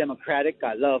proud Democratic.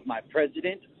 I love my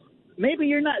president. Maybe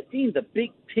you're not seeing the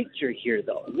big picture here,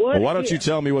 though. Why don't you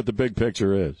tell me what the big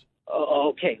picture is?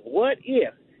 Okay, what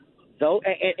if, though,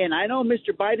 and I know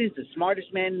Mr. Biden's the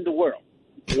smartest man in the world.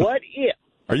 What if?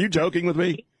 Are you joking with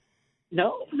me?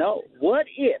 No. What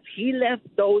if he left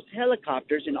those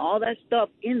helicopters and all that stuff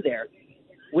in there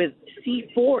with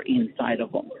C4 inside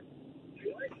of them?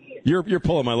 You're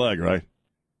pulling my leg, right?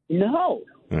 No.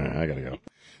 All right, I gotta go.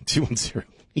 210.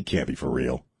 He can't be for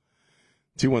real.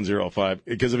 2105.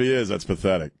 Because if he is, that's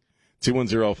pathetic.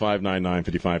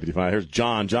 210-599-5555. Here's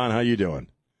John. John, how you doing?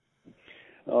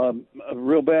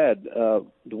 Real bad. The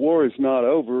war is not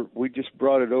over. We just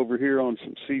brought it over here on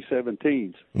some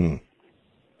C-17s.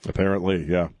 Apparently,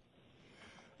 yeah.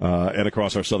 And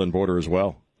across our southern border as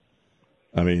well.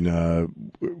 I mean,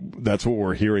 that's what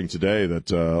we're hearing today,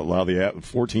 that a lot of the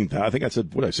 14,000, I think I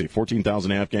said, what did I say,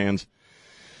 14,000 Afghans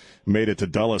made it to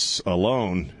Dulles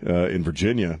alone in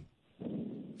Virginia,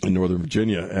 in Northern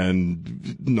Virginia,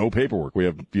 and no paperwork. We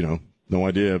have, no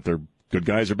idea if they're good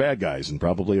guys or bad guys, and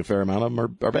probably a fair amount of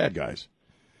them are bad guys.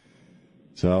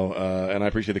 So, and I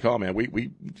appreciate the call, man.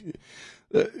 We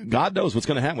God knows what's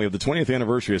going to happen. We have the 20th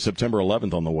anniversary of September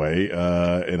 11th on the way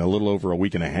in a little over a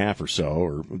week and a half or so,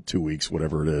 or 2 weeks,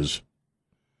 whatever it is.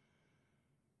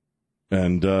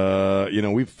 And,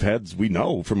 we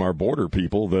know from our border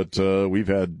people that we've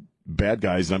had bad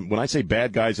guys. And when I say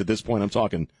bad guys at this point, I'm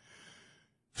talking,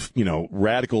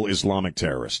 radical Islamic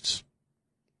terrorists,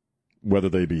 whether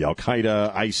they be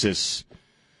Al-Qaeda, ISIS,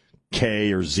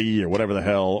 K or Z or whatever the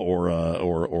hell, or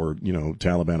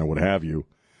Taliban or what have you.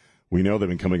 We know they've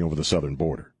been coming over the southern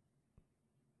border.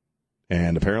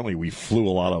 And apparently we flew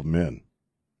a lot of them in.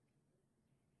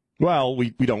 Well,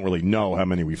 we don't really know how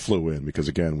many we flew in because,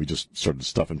 again, we just started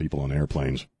stuffing people on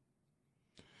airplanes.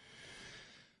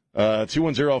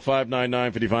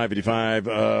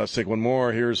 210-599-5555. Let's take one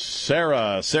more. Here's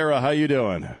Sarah. Sarah, how you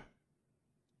doing?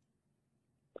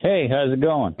 Hey, how's it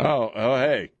going? Oh,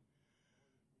 hey.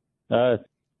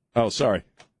 Sorry.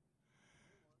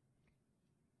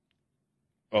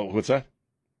 Oh, what's that?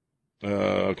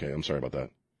 Okay, I'm sorry about that.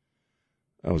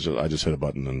 I just hit a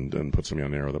button and put somebody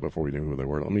on the air with it before we knew who they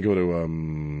were. Let me go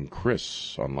to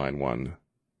Chris on line one.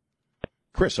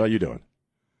 Chris, how you doing?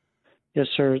 Yes,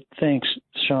 sir. Thanks,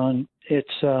 Sean.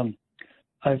 It's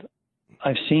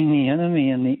I've seen the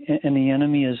enemy, and the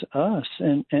enemy is us.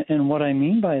 And what I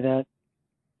mean by that,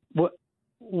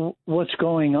 what's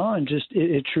going on? Just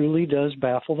it truly does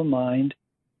baffle the mind.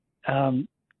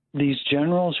 These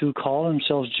generals who call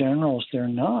themselves generals, they're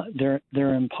not.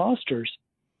 They're imposters.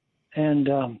 And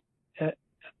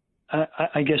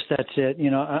I guess that's it.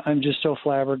 I'm just so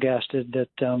flabbergasted that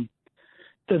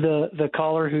the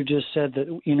caller who just said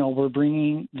that we're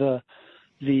bringing the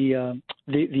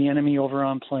enemy over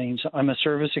on planes. I'm a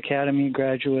Service Academy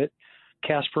graduate.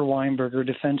 Caspar Weinberger,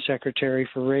 Defense Secretary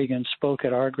for Reagan, spoke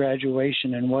at our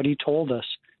graduation, and what he told us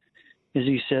is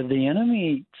he said the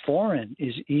enemy foreign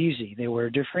is easy. They wear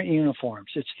different uniforms.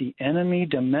 It's the enemy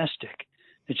domestic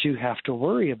that you have to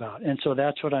worry about. And so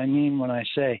that's what I mean when I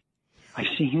say I've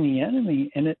seen the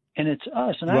enemy, and it's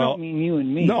us. And I don't mean you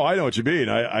and me. No, I know what you mean.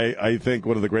 I think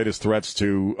one of the greatest threats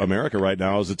to America right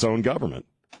now is its own government,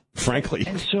 frankly.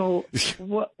 And so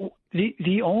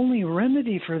the only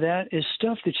remedy for that is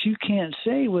stuff that you can't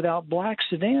say without black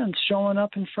sedans showing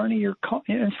up in front of your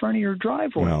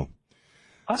driveway. Well,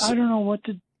 I don't know what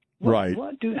to. Right.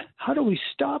 How do we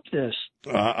stop this?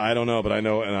 I don't know, but I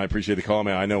know, and I appreciate the call,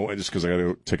 man. I know just because I got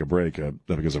to take a break, not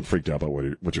because I'm freaked out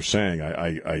about what you're saying.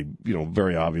 I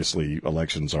very obviously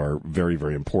elections are very,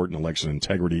 very important. Election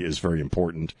integrity is very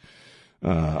important.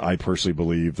 I personally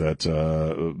believe that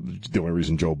the only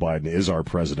reason Joe Biden is our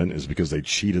president is because they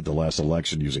cheated the last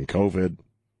election using COVID.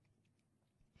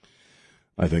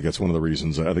 I think that's one of the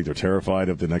reasons. I think they're terrified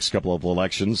of the next couple of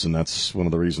elections, and that's one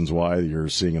of the reasons why you're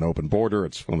seeing an open border.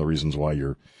 It's one of the reasons why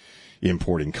you're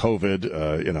importing COVID.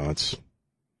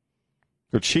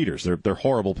 They're cheaters. They're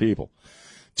horrible people.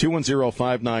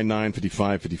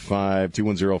 210-599-5555.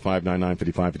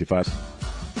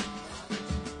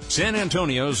 210-599-5555. San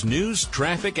Antonio's news,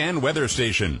 traffic, and weather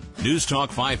station. News Talk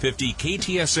 550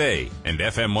 KTSA and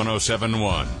FM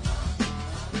 107.1.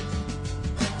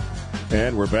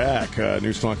 And we're back.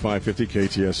 News Talk 550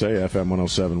 KTSA, FM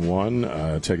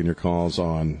 107.1. Taking your calls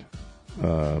on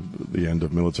the end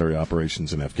of military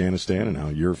operations in Afghanistan and how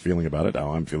you're feeling about it,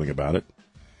 how I'm feeling about it.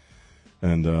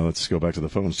 And let's go back to the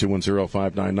phones.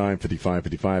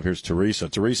 210-599-5555. Here's Teresa.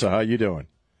 Teresa, how you doing?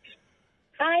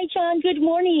 Hi, Sean. Good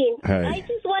morning. Hey. I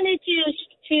just wanted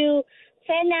to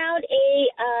send out a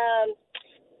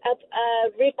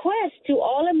request to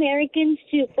all Americans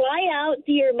to fly out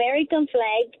your American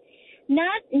flag,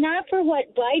 not for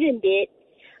what Biden did,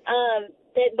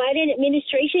 that Biden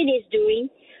administration is doing,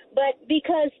 but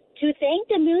because to thank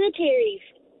the militaries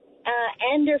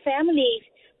and their families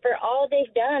for all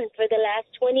they've done for the last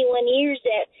 21 years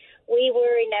that we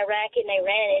were in Iraq and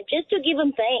Iran, and just to give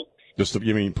them thanks. Just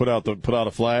you mean put out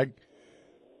a flag?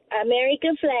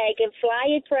 American flag and fly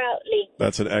it proudly.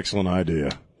 That's an excellent idea.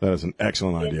 That is an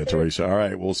excellent idea, sir. Teresa. All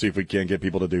right, we'll see if we can get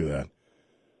people to do that.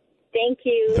 Thank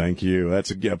you. Thank you.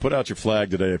 Put out your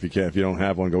flag today if you can. If you don't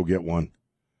have one, go get one.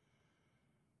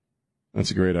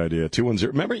 That's a great idea. 210.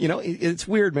 Remember, it's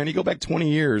weird, man. You go back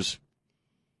 20 years,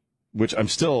 which I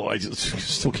still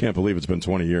can't believe it's been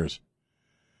 20 years.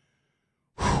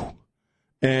 Whew.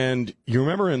 And you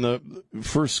remember in the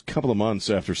first couple of months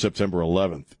after September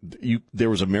 11th, there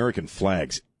was American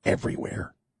flags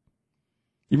everywhere.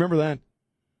 You remember that?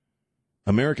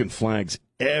 American flags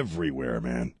everywhere,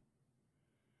 man.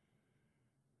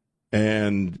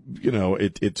 And,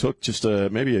 it took just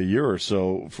maybe a year or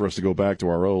so for us to go back to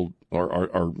our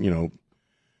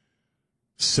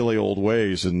silly old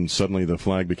ways, and suddenly the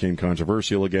flag became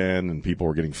controversial again, and people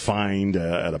were getting fined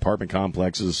at apartment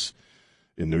complexes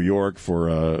in New York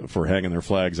for hanging their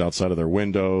flags outside of their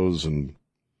windows. And,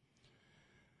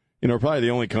 we're probably the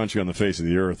only country on the face of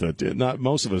the earth that, not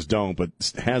most of us don't, but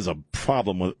has a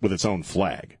problem with its own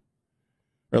flag.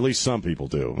 Or at least some people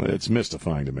do. It's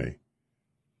mystifying to me.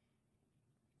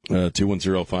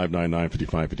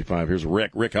 210-599-5555. Here's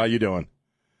Rick. Rick, how you doing?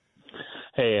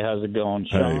 Hey, how's it going,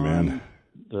 Sean? Hey, man.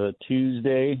 The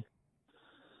Tuesday.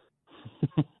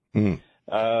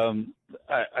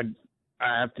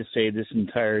 I have to say this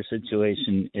entire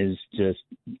situation is just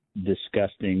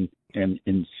disgusting and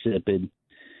insipid,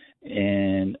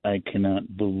 and I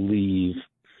cannot believe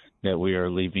that we are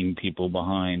leaving people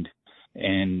behind,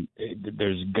 and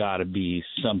there's got to be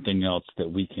something else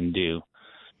that we can do.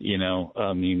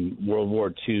 World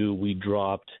War II, we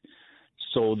dropped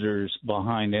soldiers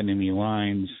behind enemy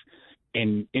lines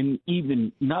and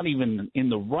even not even in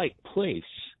the right place.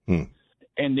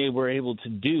 And they were able to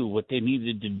do what they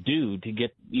needed to do to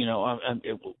get,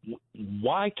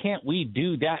 why can't we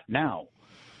do that now?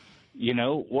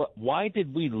 Why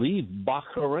did we leave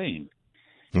Bahrain?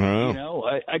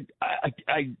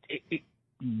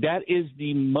 That is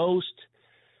the most.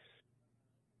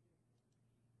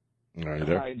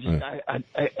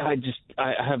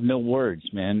 I have no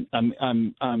words, man.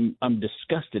 I'm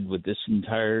disgusted with this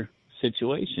entire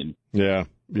situation. Yeah.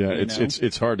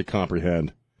 It's hard to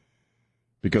comprehend,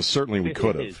 because certainly we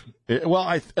could have.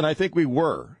 I think we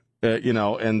were,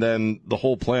 and then the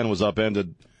whole plan was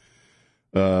upended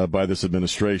by this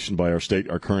administration, by our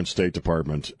current State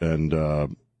Department, and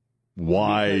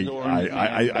why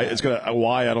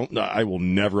I will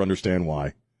never understand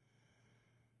why.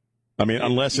 I mean,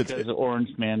 unless it's because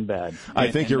Orange Man bad.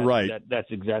 I think you're right. That's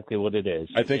exactly what it is.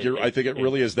 I think it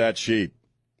really is that cheap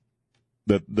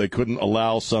that they couldn't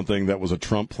allow something that was a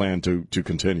Trump plan to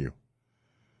continue.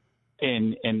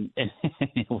 And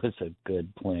it was a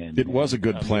good plan. It was a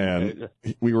good plan.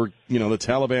 We were, the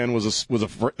Taliban was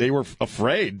they were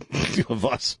afraid of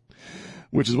us,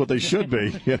 which is what they should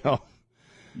be.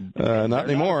 Not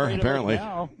anymore. Apparently,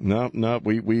 no.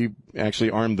 We actually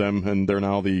armed them, and they're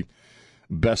now the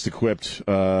best equipped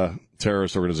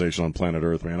terrorist organization on planet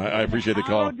Earth, man. I appreciate the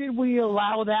call. How did we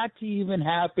allow that to even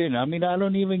happen? I mean, I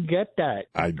don't even get that.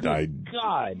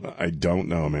 God. I don't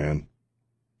know, man.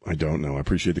 I don't know. I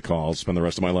appreciate the call. I'll spend the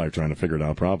rest of my life trying to figure it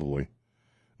out, probably.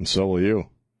 And so will you.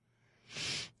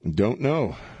 I don't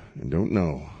know.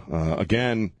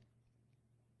 Again,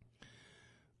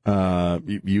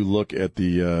 you look at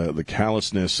the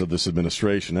callousness of this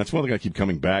administration. That's one thing I keep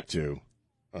coming back to.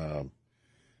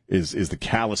 Is the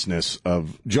callousness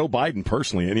of Joe Biden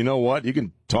personally. And you know what? You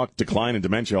can talk decline and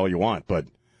dementia all you want, but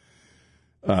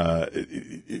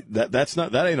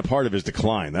that ain't a part of his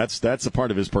decline. That's a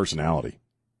part of his personality.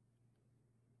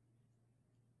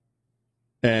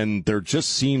 And there just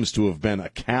seems to have been a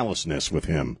callousness with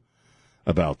him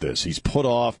about this. He's put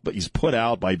off, but he's put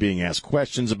out by being asked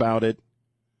questions about it.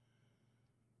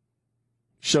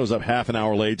 Shows up half an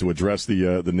hour late to address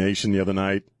the nation the other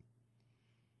night.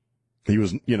 He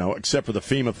was, except for the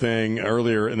FEMA thing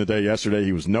earlier in the day yesterday,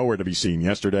 he was nowhere to be seen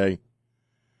yesterday.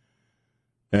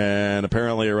 And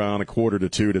apparently around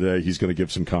 1:45 today, he's going to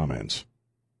give some comments.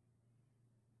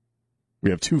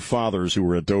 We have two fathers who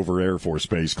were at Dover Air Force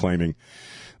Base claiming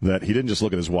that he didn't just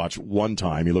look at his watch one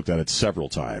time, he looked at it several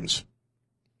times.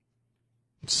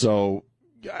 So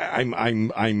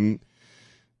I'm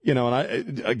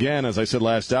And as I said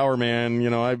last hour,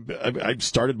 man, I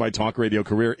started my talk radio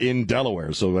career in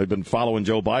Delaware, so I've been following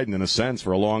Joe Biden in a sense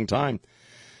for a long time.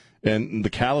 And the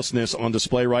callousness on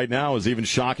display right now is even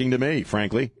shocking to me,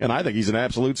 frankly. And I think he's an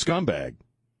absolute scumbag.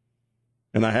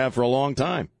 And I have for a long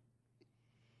time.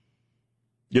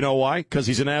 You know why? Because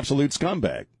he's an absolute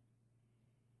scumbag.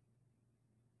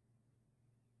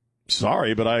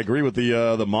 Sorry, but I agree with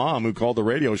the mom who called the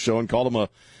radio show and called him a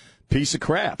piece of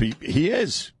crap. He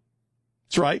is.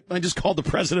 That's right. I just called the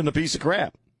president a piece of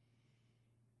crap.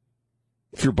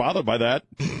 If you're bothered by that,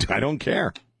 I don't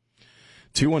care.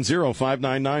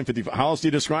 210-599-55. How else do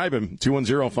you describe him?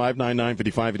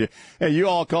 210-599-55. Hey, you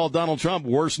all called Donald Trump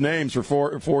worse names for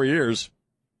four years.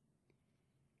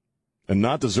 And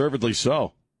not deservedly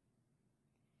so.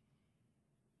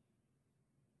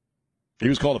 He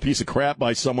was called a piece of crap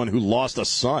by someone who lost a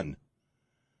son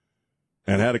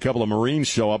and had a couple of Marines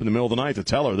show up in the middle of the night to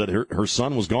tell her that her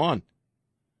son was gone.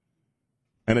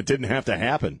 And it didn't have to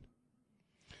happen.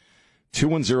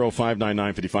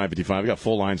 210-599-5555. We got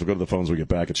full lines. We'll go to the phones when we get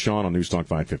back. It's Sean on News Talk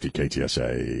 550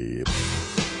 KTSA.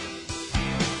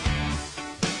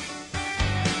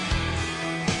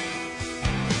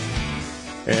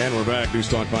 And we're back. News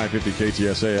Talk 550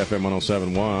 KTSA, FM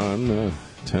 1071,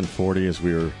 1040, as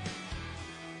we were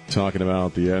talking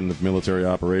about the end of military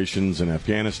operations in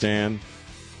Afghanistan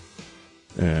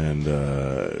and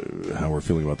how we're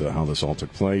feeling about how this all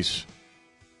took place.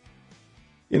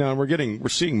 And we're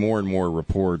seeing more and more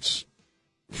reports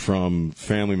from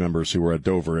family members who were at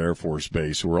Dover Air Force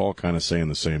Base who are all kind of saying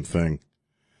the same thing.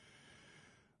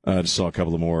 I just saw a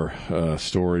couple of more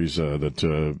stories that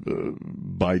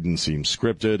Biden seemed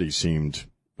scripted. He seemed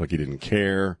like he didn't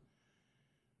care.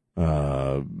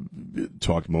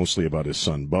 Talked mostly about his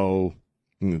son Beau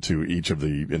to each of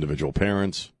the individual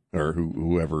parents or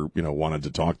whoever wanted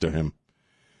to talk to him.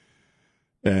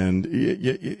 And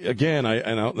again,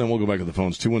 then we'll go back to the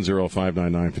phones.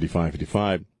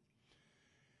 210-599-5555.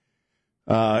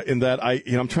 In that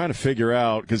I'm trying to figure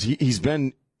out because he's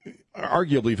been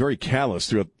arguably very callous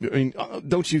through.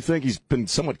 Don't you think he's been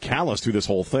somewhat callous through this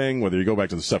whole thing? Whether you go back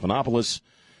to the Stephanopoulos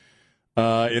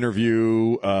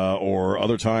interview or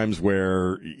other times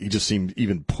where he just seemed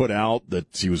even put out that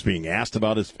he was being asked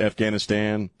about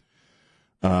Afghanistan.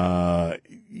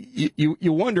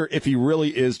 You wonder if he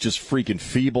really is just freaking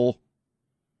feeble,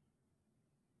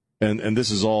 and this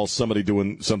is all somebody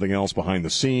doing something else behind the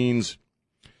scenes,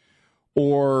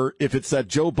 or if it's that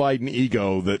Joe Biden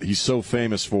ego that he's so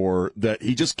famous for that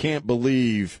he just can't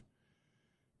believe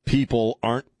people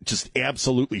aren't just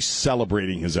absolutely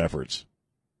celebrating his efforts.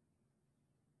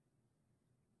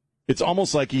 It's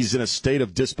almost like he's in a state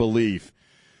of disbelief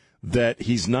that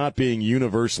he's not being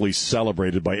universally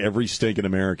celebrated by every stinking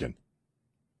American.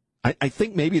 I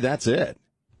think maybe that's it.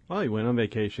 Well, he went on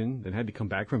vacation, then had to come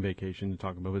back from vacation to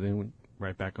talk about it, then went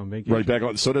right back on vacation. Right back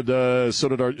on. So did our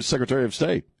Secretary of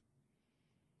State.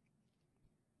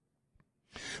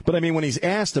 But when he's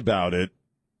asked about it,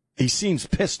 he seems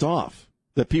pissed off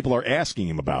that people are asking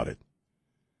him about it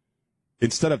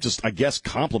instead of just, I guess,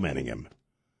 complimenting him.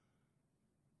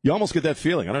 You almost get that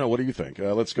feeling. I don't know. What do you think?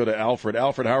 Let's go to Alfred.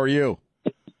 Alfred, how are you?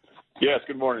 Yes,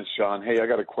 good morning, Sean. Hey, I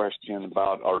got a question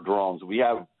about our drones. We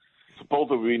have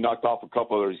supposedly we knocked off a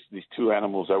couple of these two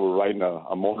animals that were riding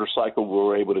a motorcycle. We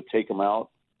were able to take them out.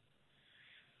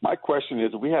 My question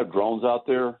is, we have drones out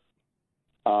there.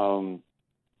 I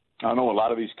know a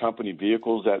lot of these company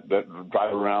vehicles that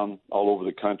drive around all over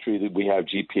the country, that we have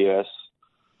GPS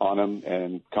on them,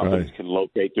 and companies can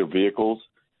locate their vehicles.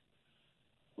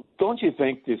 Don't you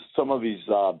think that some of these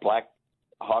Black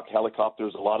Hawk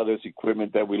helicopters, a lot of this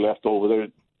equipment that we left over there,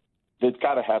 they've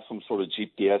got to have some sort of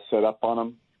GPS set up on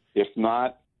them? If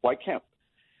not, why can't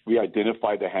we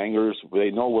identify the hangars?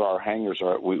 They know where our hangars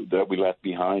are that we left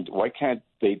behind. Why can't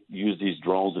they use these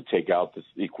drones to take out this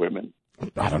equipment?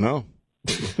 I don't know.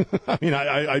 It's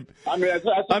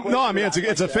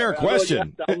a fair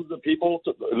question. Thousands of people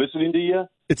listening to you.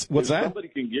 What's that? Somebody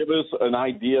can give us an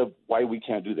idea of why we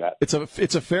can't do that.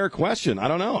 It's a fair question. I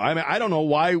don't know. I don't know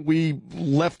why we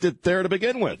left it there to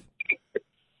begin with.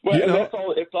 Well, that's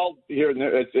all. It's all here and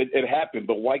there. It happened,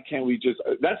 but why can't we just?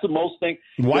 That's the most thing.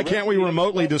 Why can't we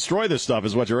remotely destroy this stuff?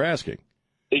 Is what you're asking?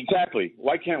 Exactly.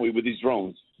 Why can't we with these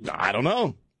drones? I don't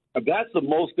know. That's the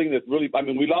most thing that really.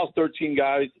 We lost 13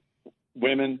 guys,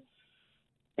 women,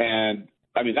 and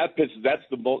that's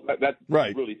the most. That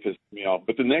really pissed me off.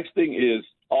 But the next thing is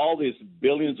all these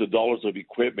billions of dollars of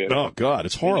equipment. Oh God,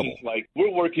 it's horrible. It's like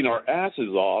we're working our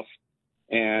asses off.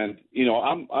 And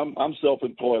I'm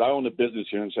self-employed. I own a business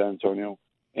here in San Antonio,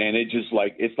 and it's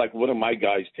like one of my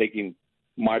guys taking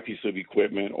my piece of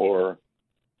equipment or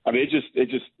I mean, it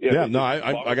just. Yeah, no,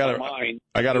 I got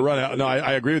to run out. No,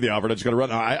 I agree with you, Alfred. I just got to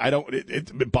run. I don't.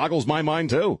 It boggles my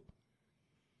mind too.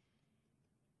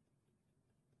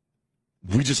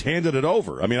 We just handed it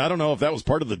over. I mean, I don't know if that was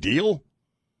part of the deal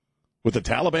with the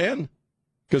Taliban,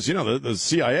 because the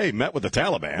CIA met with the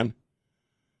Taliban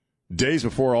days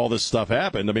before all this stuff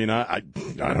happened. I mean, I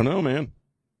don't know, man.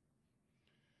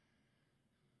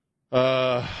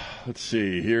 Let's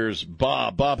see. Here's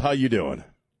Bob. Bob, how you doing?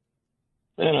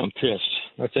 Man, I'm pissed.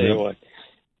 I tell you what.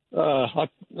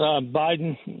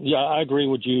 Biden, yeah, I agree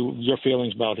with you, your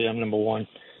feelings about him, number one.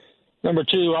 Number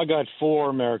two, I got 4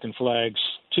 American flags,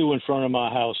 2 in front of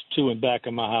my house, 2 in back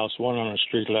of my house, 1 on a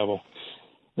street level.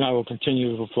 And I will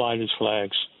continue to fly these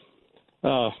flags.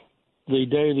 The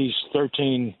day these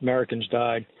 13 Americans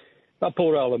died, I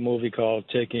pulled out a movie called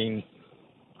Taking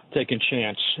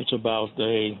Chance. It's about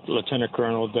a lieutenant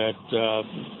colonel that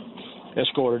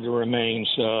escorted the remains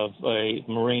of a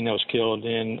Marine that was killed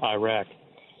in Iraq.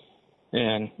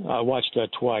 And I watched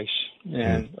that twice,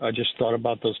 and I just thought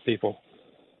about those people.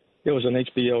 It was an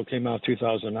HBO, came out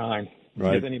 2009.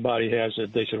 Right. If anybody has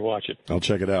it, they should watch it. I'll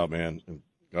check it out, man.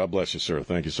 God bless you, sir.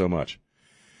 Thank you so much.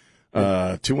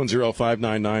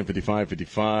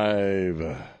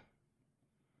 210-599-5555.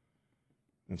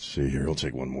 Let's see here. We'll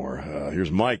take one more.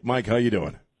 Here's Mike. Mike, how you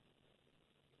doing?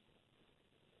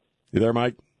 You there,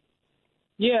 Mike?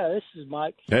 Yeah, this is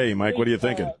Mike. Hey, Mike, what are you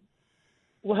thinking?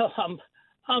 Well,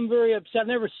 I'm very upset. I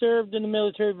never served in the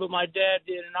military, but my dad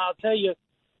did, and I'll tell you,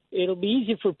 it'll be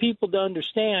easy for people to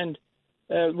understand,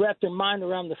 wrap their mind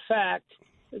around the fact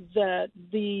that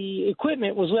the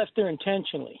equipment was left there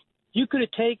intentionally. You could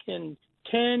have taken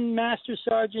 10 master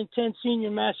sergeants, 10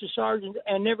 senior master sergeants,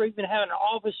 and never even had an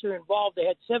officer involved. They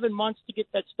had 7 months to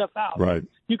get that stuff out. Right.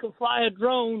 You can fly a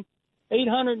drone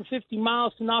 850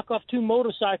 miles to knock off 2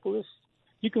 motorcyclists.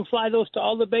 You can fly those to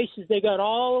all the bases. They got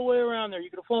all the way around there. You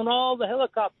could have flown all the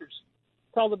helicopters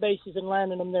to all the bases and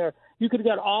landed them there. You could have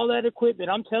got all that equipment.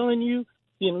 I'm telling you,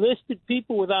 the enlisted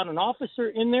people without an officer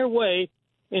in their way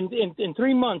in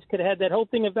 3 months could have had that whole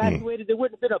thing evacuated. There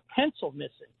wouldn't have been a pencil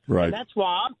missing. Right. And that's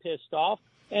why I'm pissed off.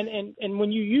 And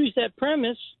when you use that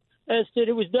premise as that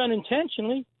it was done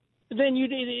intentionally, then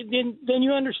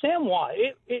you understand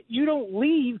why. You don't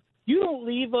leave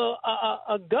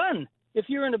a gun. If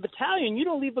you're in a battalion, you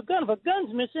don't leave a gun. If a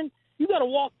gun's missing, you got to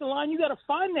walk the line. You got to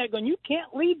find that gun. You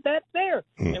can't leave that there.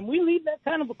 And we leave that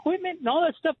kind of equipment and all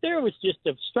that stuff there was just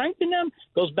to strengthen them.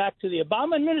 Goes back to the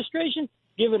Obama administration,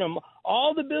 giving them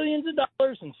all the billions of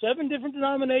dollars and 7 different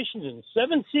denominations and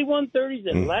 7 C-130s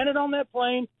that landed on that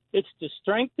plane. It's to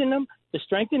strengthen them, to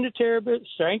strengthen the terrorists,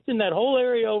 strengthen that whole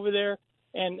area over there.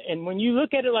 And when you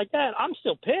look at it like that, I'm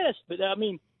still pissed. But, I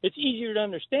mean, it's easier to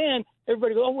understand.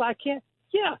 Everybody goes, oh, I can't.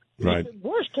 Yeah. Right.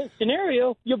 Worst case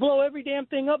scenario, you blow every damn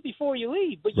thing up before you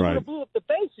leave, but you would have blew up the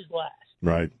bases last.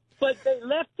 Right. But they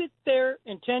left it there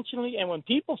intentionally, and when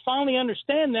people finally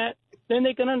understand that, then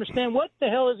they can understand what the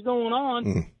hell is going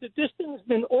on, that this thing has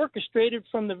been orchestrated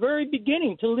from the very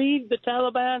beginning to leave the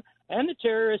Taliban and the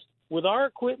terrorists with our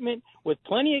equipment, with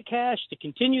plenty of cash to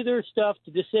continue their stuff,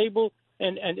 to disable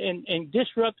and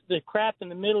disrupt the crap in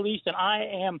the Middle East, and I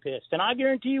am pissed. And I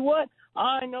guarantee you what?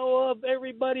 I know of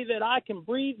everybody that I can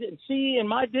breathe and see in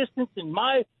my distance, in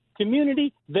my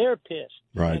community, they're pissed.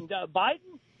 Right. And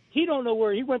Biden, he don't know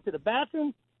where he went to the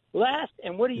bathroom last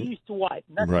and what he used to wipe.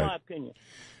 And that's my opinion.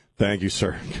 Thank you,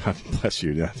 sir. God bless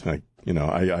you.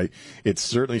 It's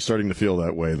certainly starting to feel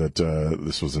that way that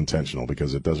this was intentional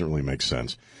because it doesn't really make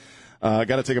sense. Got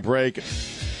to take a break.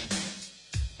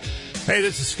 Hey,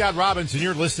 this is Scott Robinson.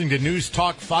 You're listening to News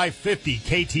Talk 550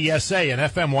 KTSA and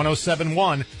FM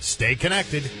 1071. Stay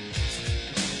connected.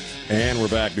 And we're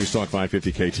back. News Talk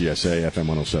 550 KTSA, FM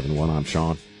 1071. I'm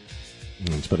Sean.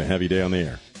 It's been a heavy day on the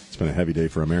air. It's been a heavy day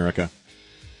for America.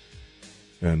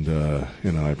 And,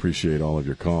 I appreciate all of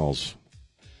your calls.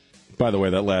 By the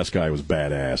way, that last guy was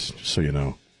badass, just so you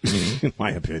know, in my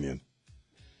opinion.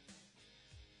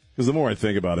 Because the more I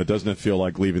think about it, doesn't it feel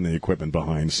like leaving the equipment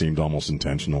behind seemed almost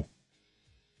intentional?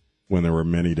 When there were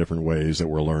many different ways that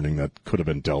we're learning that could have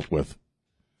been dealt with.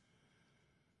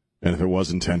 And if it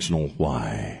was intentional,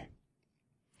 why?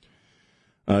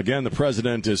 Again, the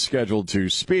president is scheduled to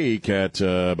speak at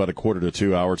about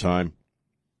 1:45 our time.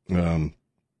 And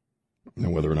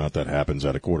whether or not that happens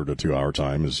at 1:45 our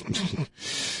time is,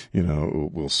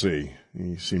 we'll see.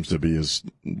 He seems to be as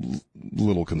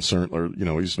little concerned, or,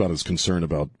 he's about as concerned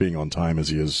about being on time as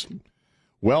he is,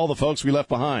 the folks we left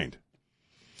behind.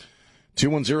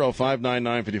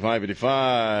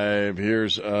 210-599-5585.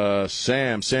 Here's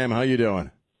Sam. Sam, how you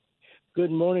doing?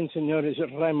 Good morning, Senores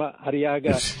Rema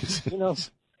Arriaga.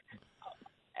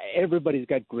 Everybody's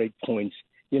got great points.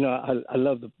 I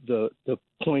love the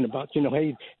point about,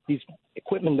 hey, these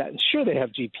equipment that, sure, they have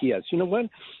GPS. You know what?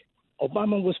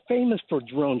 Obama was famous for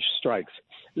drone strikes.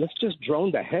 Let's just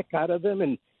drone the heck out of them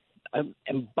and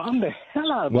bomb the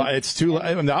hell out of them. Well, it's too.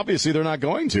 I mean, obviously, they're not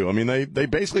going to. I mean, they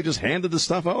basically just handed the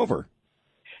stuff over.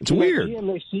 It's weird.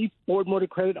 GMAC, Ford Motor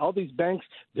Credit, all these banks,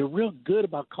 they're real good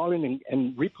about calling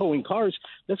and repoing cars.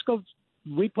 Let's go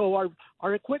repo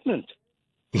our equipment.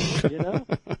 You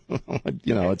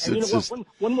know? It's just...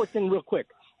 One more thing real quick.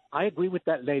 I agree with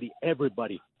that lady.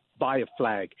 Everybody buy a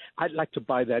flag. I'd like to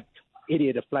buy that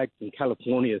idiot a flag in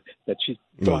California that she's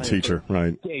teacher,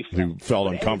 right, who felt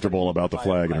uncomfortable about the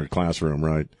flag in her classroom,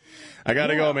 right. I got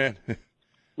to go, man.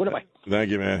 What am I?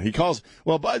 Thank you, man. He calls,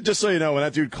 well, but just so you know, when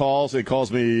that dude calls, he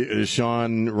calls me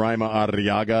Sean Raima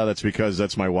Arriaga. That's because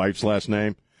that's my wife's last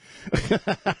name.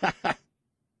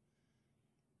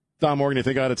 Don Morgan, you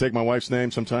think I ought to take my wife's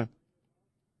name sometime?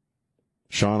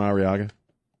 Sean Arriaga?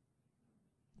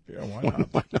 Yeah, why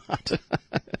not? Why not?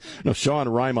 No, Sean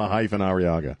Raima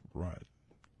Arriaga. Right.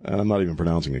 I'm not even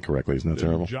pronouncing it correctly. Isn't that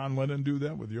terrible? Did John Lennon do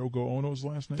that with Yoko Ono's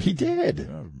last name? He did.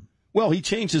 Yeah. Well, he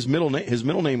changed his middle name. His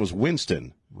middle name was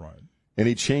Winston. Right. And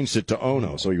he changed it to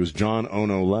Ono, so he was John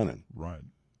Ono Lennon. Right.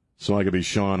 So I could be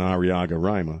Sean Arriaga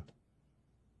Raima.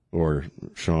 Or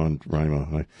Sean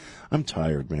Raima. I'm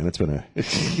tired, man. It's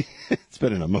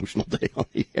been an emotional day on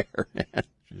the air, man.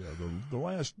 Yeah,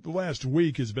 the last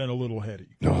week has been a little heady.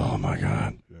 Oh my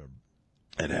God.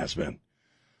 Yeah. It has been.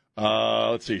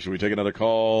 Let's see. Should we take another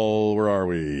call? Where are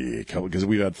we? Because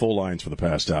we've had full lines for the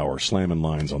past hour, slamming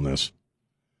lines on this.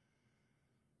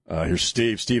 Here's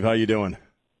Steve. Steve, how you doing?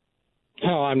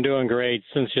 Oh, I'm doing great.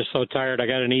 Since you're so tired, I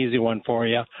got an easy one for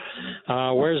you.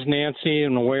 Where's Nancy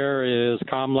and where is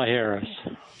Kamala Harris?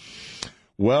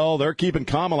 Well, they're keeping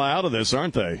Kamala out of this,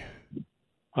 aren't they?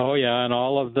 Oh, yeah, and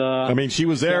all of the... I mean, she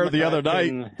was there the other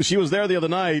night. She was there the other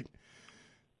night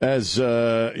as,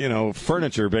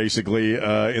 furniture, basically,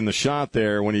 in the shot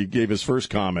there when he gave his first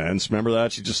comments. Remember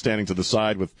that? She's just standing to the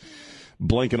side with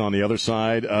Blinken on the other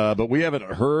side. But we haven't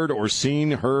heard or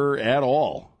seen her at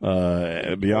all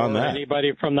beyond that.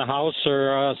 Anybody from the House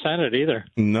or Senate either.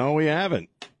 No, we haven't.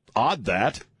 Odd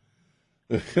that.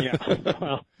 Yeah.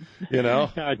 Well,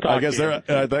 I guess they're.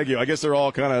 Thank you. I guess they're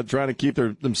all kind of trying to keep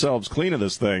themselves clean of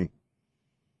this thing,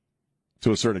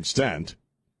 to a certain extent.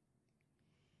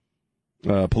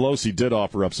 Pelosi did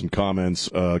offer up some comments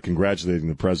congratulating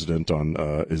the president on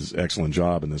his excellent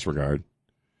job in this regard.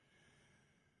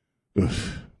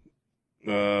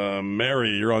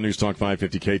 Mary, you're on News Talk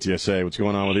 550 KTSA. What's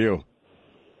going on with you?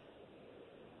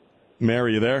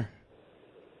 Mary, you there?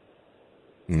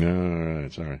 All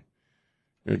right, sorry.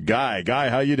 Guy,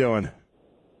 how you doing?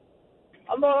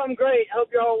 I'm great. I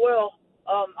hope you're all well.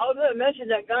 I was going to mention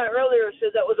that guy earlier said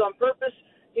that was on purpose.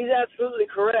 He's absolutely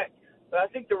correct. But I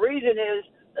think the reason is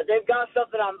that they've got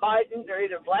something on Biden. They're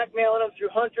either blackmailing him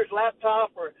through Hunter's laptop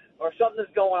or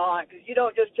something's going on. Because you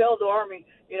don't just tell the Army,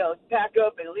 pack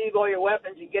up and leave all your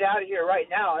weapons and get out of here right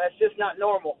now. That's just not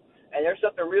normal. And there's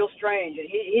something real strange. And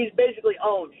he's basically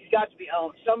owned. He's got to be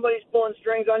owned. Somebody's pulling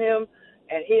strings on him,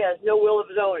 and he has no will of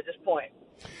his own at this point.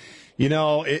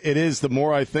 It is, the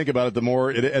more I think about it, the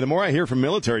more I hear from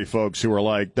military folks who are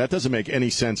like, that doesn't make any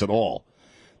sense at all.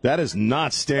 That is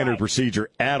not standard procedure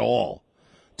at all,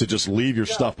 to just leave your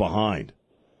stuff behind.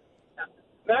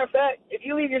 Matter of fact, if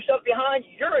you leave your stuff behind,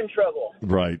 you're in trouble.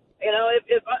 Right.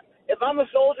 If I'm a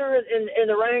soldier in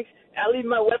the ranks, and I leave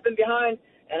my weapon behind,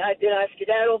 and I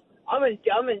skedaddle, I'm in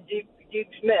deep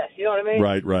mess. You know what I mean?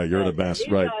 Right. You're the best.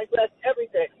 These right. guys left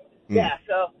everything. Yeah.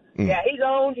 So. Yeah, he's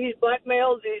owned. He's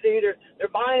blackmailed. Either they're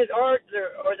buying his art,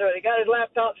 or they got his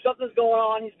laptop. Something's going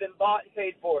on. He's been bought and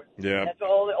paid for. Yeah, that's the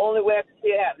only way I can see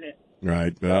it happening.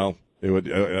 Right. Well, it would.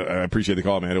 I appreciate the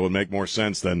call, man. It would make more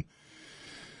sense than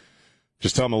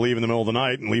just tell him to leave in the middle of the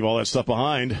night and leave all that stuff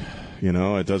behind.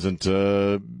 It doesn't.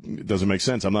 It doesn't make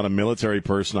sense. I'm not a military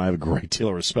person. I have a great deal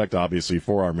of respect, obviously,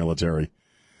 for our military.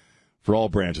 For all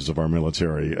branches of our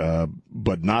military,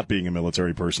 but not being a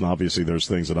military person, obviously there's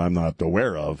things that I'm not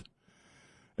aware of.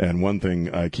 And one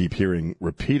thing I keep hearing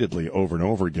repeatedly over and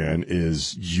over again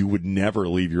is you would never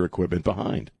leave your equipment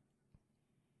behind.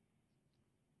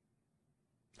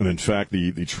 And in fact,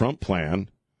 the Trump plan,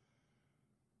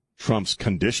 Trump's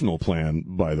conditional plan,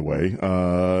 by the way,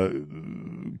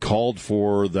 called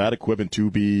for that equipment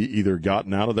to be either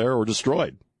gotten out of there or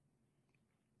destroyed.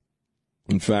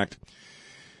 In fact,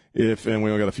 and we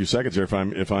only got a few seconds here,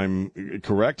 if I'm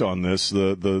correct on this,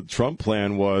 the Trump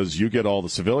plan was you get all the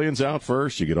civilians out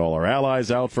first, you get all our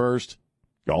allies out first,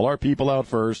 all our people out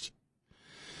first,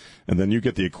 and then you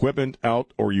get the equipment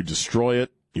out or you destroy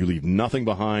it, you leave nothing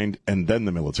behind, and then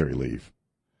the military leave.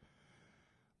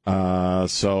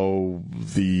 So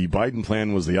the Biden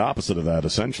plan was the opposite of that,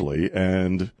 essentially,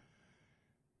 and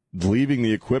leaving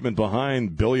the equipment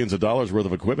behind, billions of dollars worth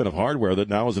of equipment, of hardware that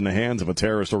now is in the hands of a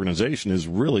terrorist organization, is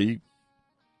really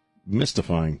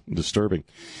mystifying, disturbing.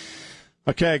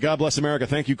 Okay, God bless America.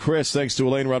 Thank you, Chris. Thanks to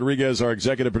Elaine Rodriguez, our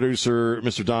executive producer,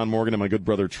 Mr. Don Morgan, and my good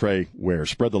brother Trey Ware.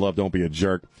 Spread the love. Don't be a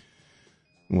jerk.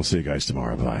 We'll see you guys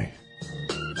tomorrow. Bye.